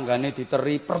enak tanggane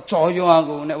diteri, percaya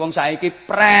aku. Nek wong saiki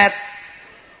pret.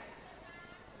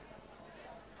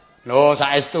 Lho,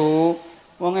 saestu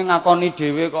wonge ngakoni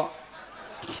dhewe kok.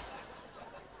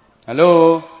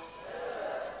 Halo.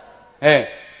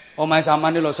 Omahe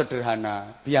sampean iki lho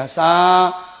sederhana. Biasa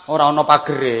ora ana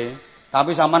pagere,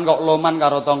 tapi sampean kok loman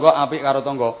karo tangga, apik karo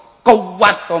tangga.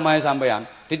 Kuat omahe sampean.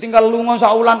 Ditinggal lunga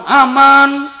saulan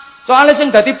aman. Soale sing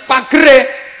dadi pagere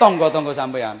tangga-tangga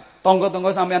sampean.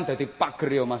 Tangga-tangga sampean dadi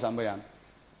pagere omah sampean.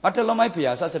 Padahal omahe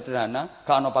biasa sederhana,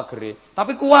 gak ana pagere,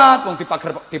 tapi kuat wong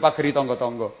dipageri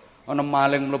tangga-tangga. Ana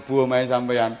maling mlebu omahe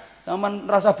sampean. Sampean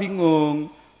rasa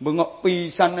bingung. Bengok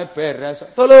pisane beres.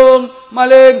 Tolong,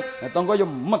 maling. Nah, tangga yo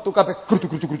metu kabeh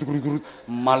gruduk.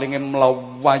 Malinge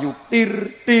mlawayu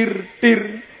tir.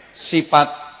 Sifat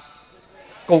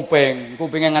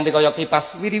kupinge nganti kaya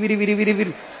kipas. Wiri. Wedi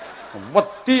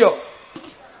yo.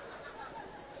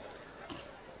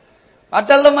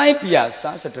 Padahal omahe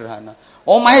biasa sederhana.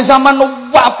 Omahe sampean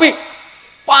apik.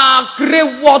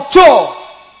 Pagere waja.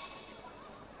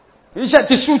 Bisa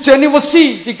disujeni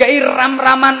wesi, dikai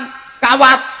ram-raman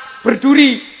kawat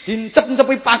berduri,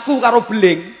 dincep-ncepi paku karo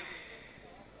beling.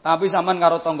 Tapi sampean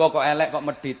karo tangga kok elek kok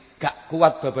medhit, gak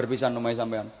kuat babar pisan omahe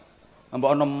sampean.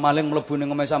 Mbok ana maling mlebu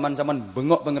ning omahe sampean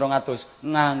bengok ping 200,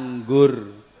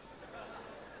 nganggur.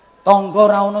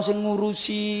 Tangga ora ana sing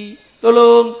ngurusi.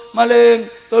 Tolong, maling.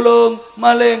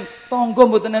 Tangga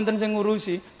mboten enten sing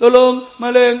ngurusi. Tolong,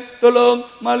 maling.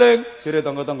 Jere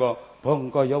tangga-tangga,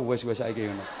 bangkaya wis saiki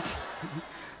ngono.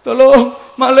 Tolong,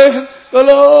 maling.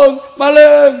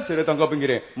 Jere tangga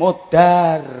pinggire,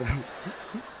 modar.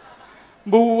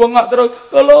 Buwengak terus,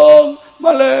 tolong,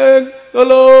 maling.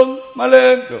 Loh,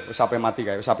 sampai mati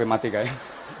kae.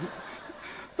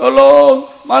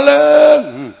 Tolong,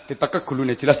 maling. Ditekek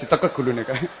gulune, jelas ditekek gulune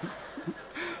kae.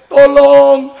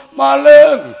 Tolong,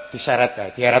 maling. Diseret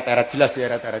kae, dieret-eret jelas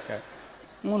dieret-eret kae.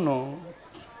 Ngono.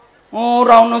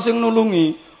 Ora ana sing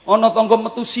nulungi. Ana tangga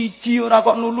metu siji ora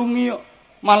kok nulungi kok.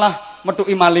 Malah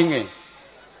metuki malinge.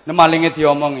 Nek malinge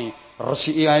diomongi,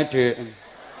 resiki ae, Dik.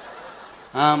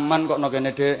 Aman kok nang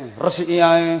kene, Dik. Resiki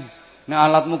ae. Nek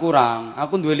alatmu kurang,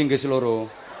 aku duwe linggis loro.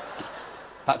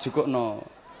 Tak jukukno.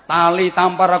 Tali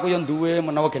tampar aku yang duwe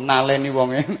menawa ge naleni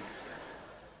wonge.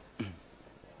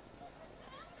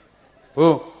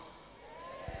 Bu.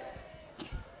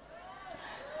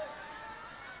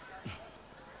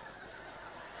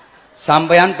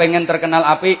 Sampean pengen terkenal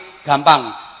apik,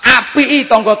 gampang. Apiki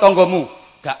tangga-tanggamu.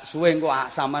 Gak suwe engko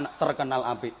sampean terkenal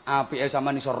apik. Apike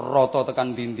sampean iso rata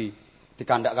tekan dindi.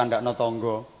 Dikandak-kandakno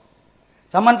tangga.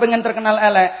 Sampean pengen terkenal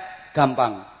elek,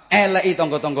 gampang. Eleki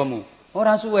tangga-tanggamu.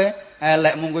 Ora suwe,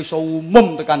 elekmu kuwi iso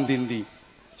umum tekan dindi.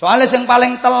 Soale sing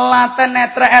paling telaten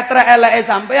etrek-etrek eleke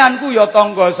sampean ku ya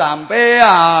tangga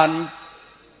sampean.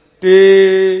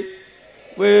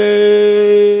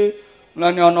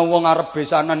 Mulane ana wong arep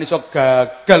besanan iso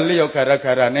gagal ya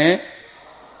gara-garane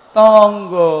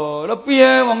tangga. Lha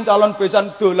piye wong calon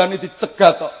besan dolane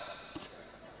dicegat kok.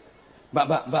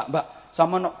 Mbak,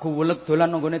 sampean nek guweleg dolan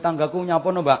nang gone tanggaku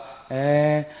nyapa no, Mbak?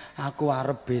 Aku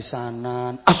arep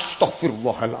besanan.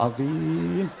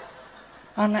 Astagfirullahalazim.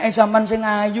 Anake sampean sing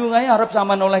ayu kae arep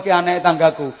sampean olehke anake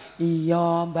tanggaku.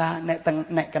 Iya, Mbak,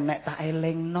 nek kenek tak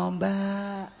elingno,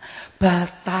 Mbak.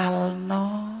 Batalno.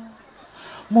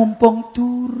 Mumpung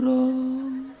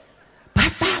durung.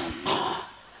 Batalno.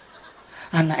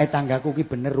 Anake tanggaku ki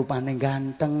bener rupane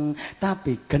ganteng,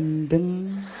 tapi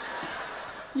gendeng.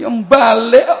 Ya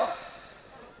mbalik kok.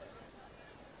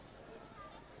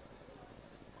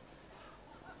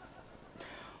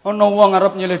 Ana wong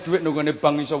arep nyilih dhuwit nang ngene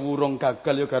bank iso wurung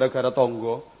gagal ya gara-gara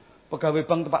tangga. Pegawai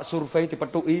bank tepak survei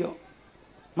dipethuki yo.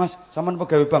 Mas, sampean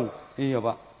pegawai bank? Iya,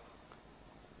 Pak.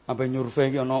 Ampe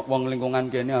nyurvei iki ana wong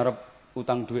lingkungan kene arep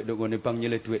utang dhuwit nang ngene bank,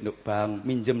 nyilih dhuwit nang bank,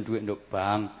 minjem dhuwit nang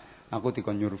bank. Aku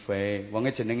dikon nyurvei. Wonge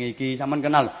jenenge iki sampean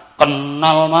kenal?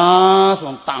 Kenal, Mas,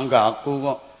 wong tanggaku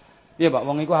kok. Iya, Pak,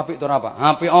 wong iku apik to ora, Pak?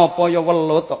 Apik apa ya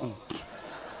welut kok.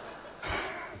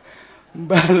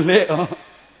 Balik kok.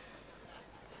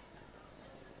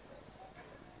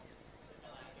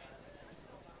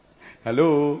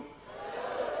 Halo.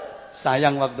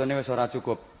 Sayang waktune wis ora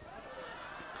cukup.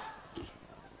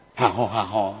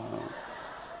 Haho.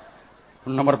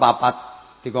 Nomor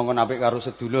 4. dikongkon apik karo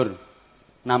sedulur.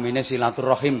 Namine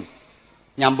silaturahim.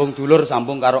 Nyambung dulur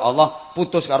sambung karo Allah,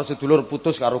 putus karo sedulur,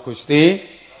 putus karo Gusti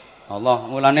Allah.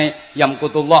 Mulane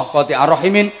yamkutullah qati'ar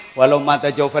rahimin walau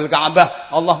mata jawfal Ka'bah.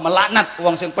 Allah melaknat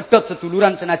wong sing pedhot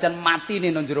seduluran senajan mati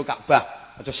ning jero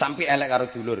Ka'bah. Aja sampai elek karo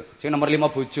dulur. Sing nomor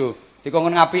 5 bojo,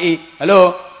 dikongkon ngapiki. Halo.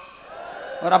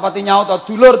 Ora pati nyaut to,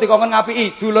 dulur dikongkon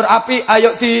ngapiki. Dulur apik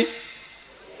ayo di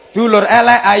dulur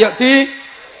elek ayo di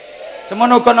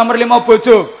semono uga nomor 5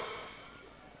 bojo.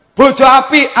 Bojo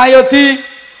apik ayo di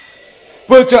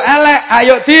bojo elek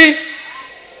ayo di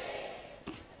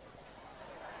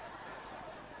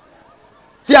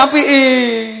diapiki.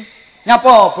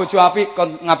 Nyapa bojo apik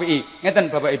kon ngapiki?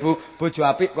 Ngeten Bapak Ibu, bojo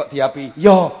apik kok diapiki.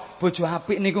 Yo, bojo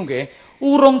apik niku nggih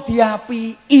urung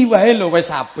diapiki wae lho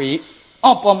wis apik.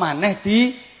 Apa maneh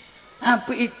di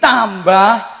apiki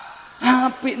tambah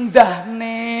apik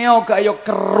ndahne kaya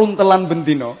keruntelan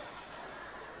bendina.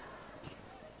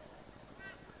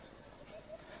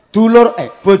 Dulur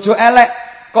bojo elek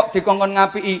kok dikongkon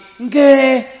ngapiki.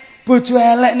 Nggih, bojo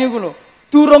elek niku lho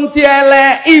durung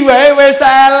dieleki wae wis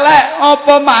elek,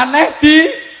 apa maneh di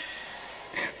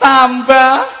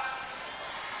tambah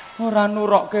ora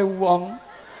nurokke wong.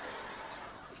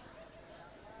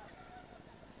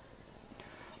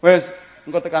 Wis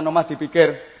engko tekan omah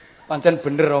dipikir, pancen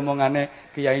bener omongane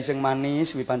kiai sing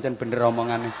manis kuwi pancen bener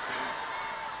omongane.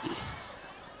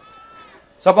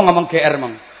 Sapa ngomong GR,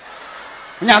 Mang?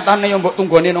 Nyatane yo mbok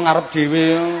tunggone nang ngarep dhewe.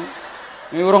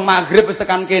 Iki urung magrib wis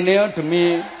tekan kene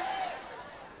demi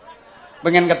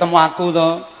pengen ketemu aku to.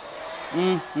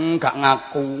 Gak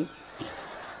ngaku.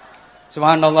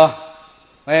 Subhanallah.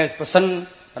 Wis pesen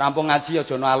rampung ngaji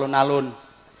aja ono alun-alun.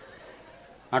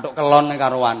 Matuk kelon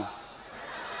karuan.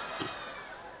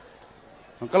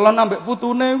 Kelon ambek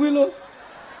putune kuwi lho.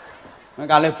 Nek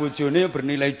kalih bojone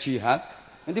bernilai jihad.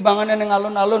 Nanti bangane ning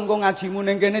alun-alun kok ngajimu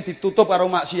ning kene ditutup karo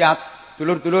maksiat.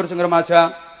 Dulur-dulur sing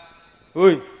remaja.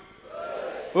 Hoi.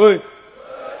 Hoi.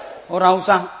 Ora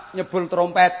usah nyebul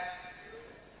trompet.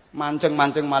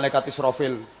 Mancing-mancing malaikat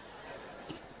Israfil.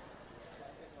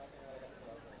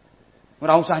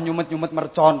 Ora usah nyumet-nyumet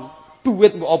mercon.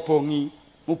 Duit mbok obongi.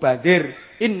 Mubadir.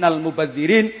 Innal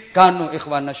mubadzirin kanu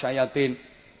ikhwana syayatin.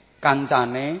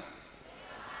 Kancane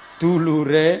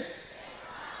dulure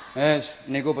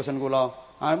niku pesen kula.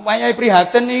 Wayahe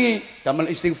prihatin niki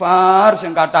damel istighfar sing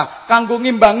kathah kanggo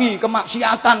ngimbangi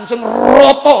kemaksiatan sing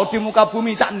rata di muka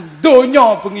bumi sak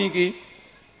donya bengi iki.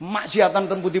 Maksiatan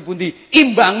ten pundi-pundi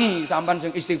imbangi sampean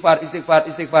sing istighfar.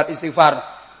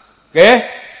 Nggih.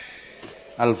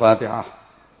 Al-Fatihah.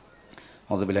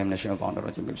 A'udzubillahi minasyaitonir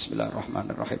rajim.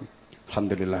 Bismillahirrahmanirrahim.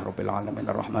 Alhamdulillahirabbil alamin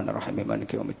arrahmanir rahim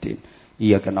maliki yaumiddin.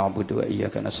 Iyyaka na'budu wa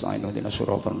iyyaka nasta'in ihdinas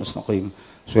siratal mustaqim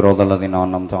siratal ladzina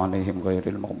an'amta 'alaihim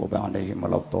ghairil maghdubi 'alaihim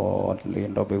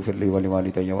waladdallin. Rabbighfirli wa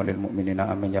liwalidayya wa lil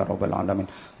mu'minina amin ya rabbal alamin.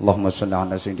 Allahumma shalli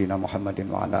 'ala sayidina Muhammadin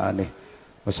wa 'ala alihi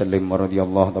wa sallim wa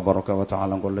radiyallahu tabaraka wa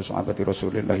ta'ala an kulli sahabati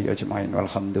rasulillahi ajma'in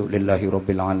walhamdulillahi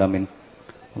rabbil alamin.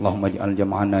 Allahumma ij'al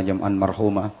jam'ana jam'an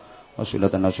marhuma wa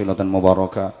sulatana sulatan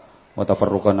mubarakah wa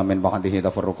tafarruqana min ba'dihi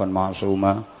tafarruqan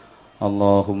ma'suma.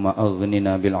 Allahumma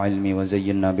aghnina bil ilmi wa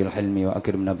zayyinna bil hilmi wa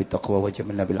akrimna bit taqwa wa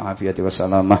jamilna bil afiyati wa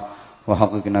salamah wa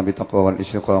haqiqna bit taqwa wal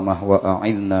istiqamah wa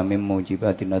a'idna min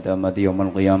mujibati nadamati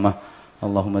yaumil qiyamah.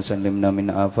 Allahumma sallimna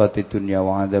min afatid dunya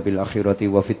wa adzabil akhirati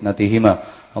wa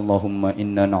fitnatihima. Allahumma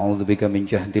inna na'udzubika min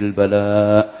jahdil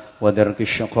bala wa darkis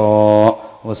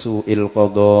syaqa wa su'il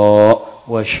qada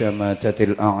wa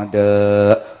syamatatil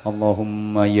a'da.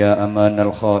 Allahumma ya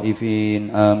amanal khaifin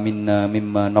aminna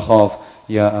mimma nakhaf.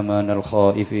 Ya amanal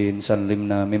khaifin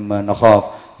sallimna mimma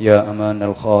nakhaf. Ya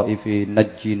amanal khaifin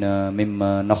najjina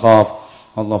mimma nakhaf.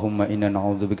 Allahumma inna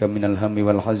na'udzubika minal hammi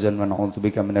wal hazan wa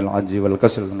na'udzubika minal 'ajzi wal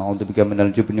kasal wa na'udzubika minal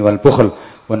jubni wal bukhl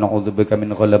wa na'udzubika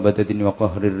min ghalabati din wa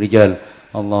qahrir rijal.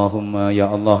 Allahumma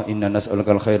ya Allah inna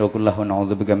nas'aluka al khaira kullahu wa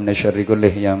na'udzubika minasy syarri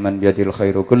kullih ya man biyadil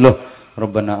khairu kulluh.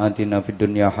 Rabbana atina fid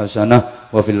dunya hasanah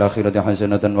wa fil akhirati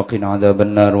hasanatan wa qina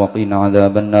adzabannar wa qina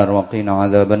adzabannar wa qina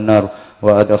adzabannar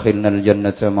wa adkhilnal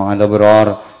jannata ma'al abrar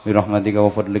bi rahmatika wa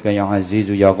fadlika ya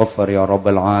azizu ya ghaffar ya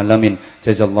rabbal alamin.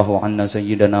 Jazallahu anna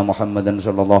sayyidana Muhammadan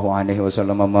sallallahu alaihi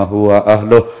wasallam ma huwa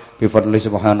ahluh bi fadli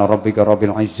subhana rabbika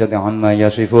rabbil izzati amma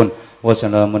yasifun wa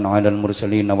salamun alal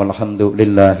mursalin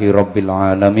walhamdulillahi rabbil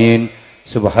alamin.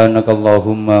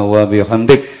 Subhanakallahumma wa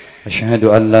bihamdik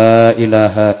asyhadu an la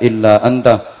ilaha illa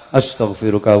anta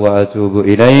astaghfiruka wa atubu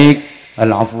ilaik.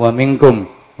 Al-afwa minkum.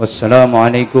 Wassalamu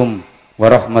alaikum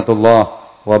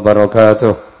warahmatullahi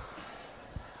wabarakatuh.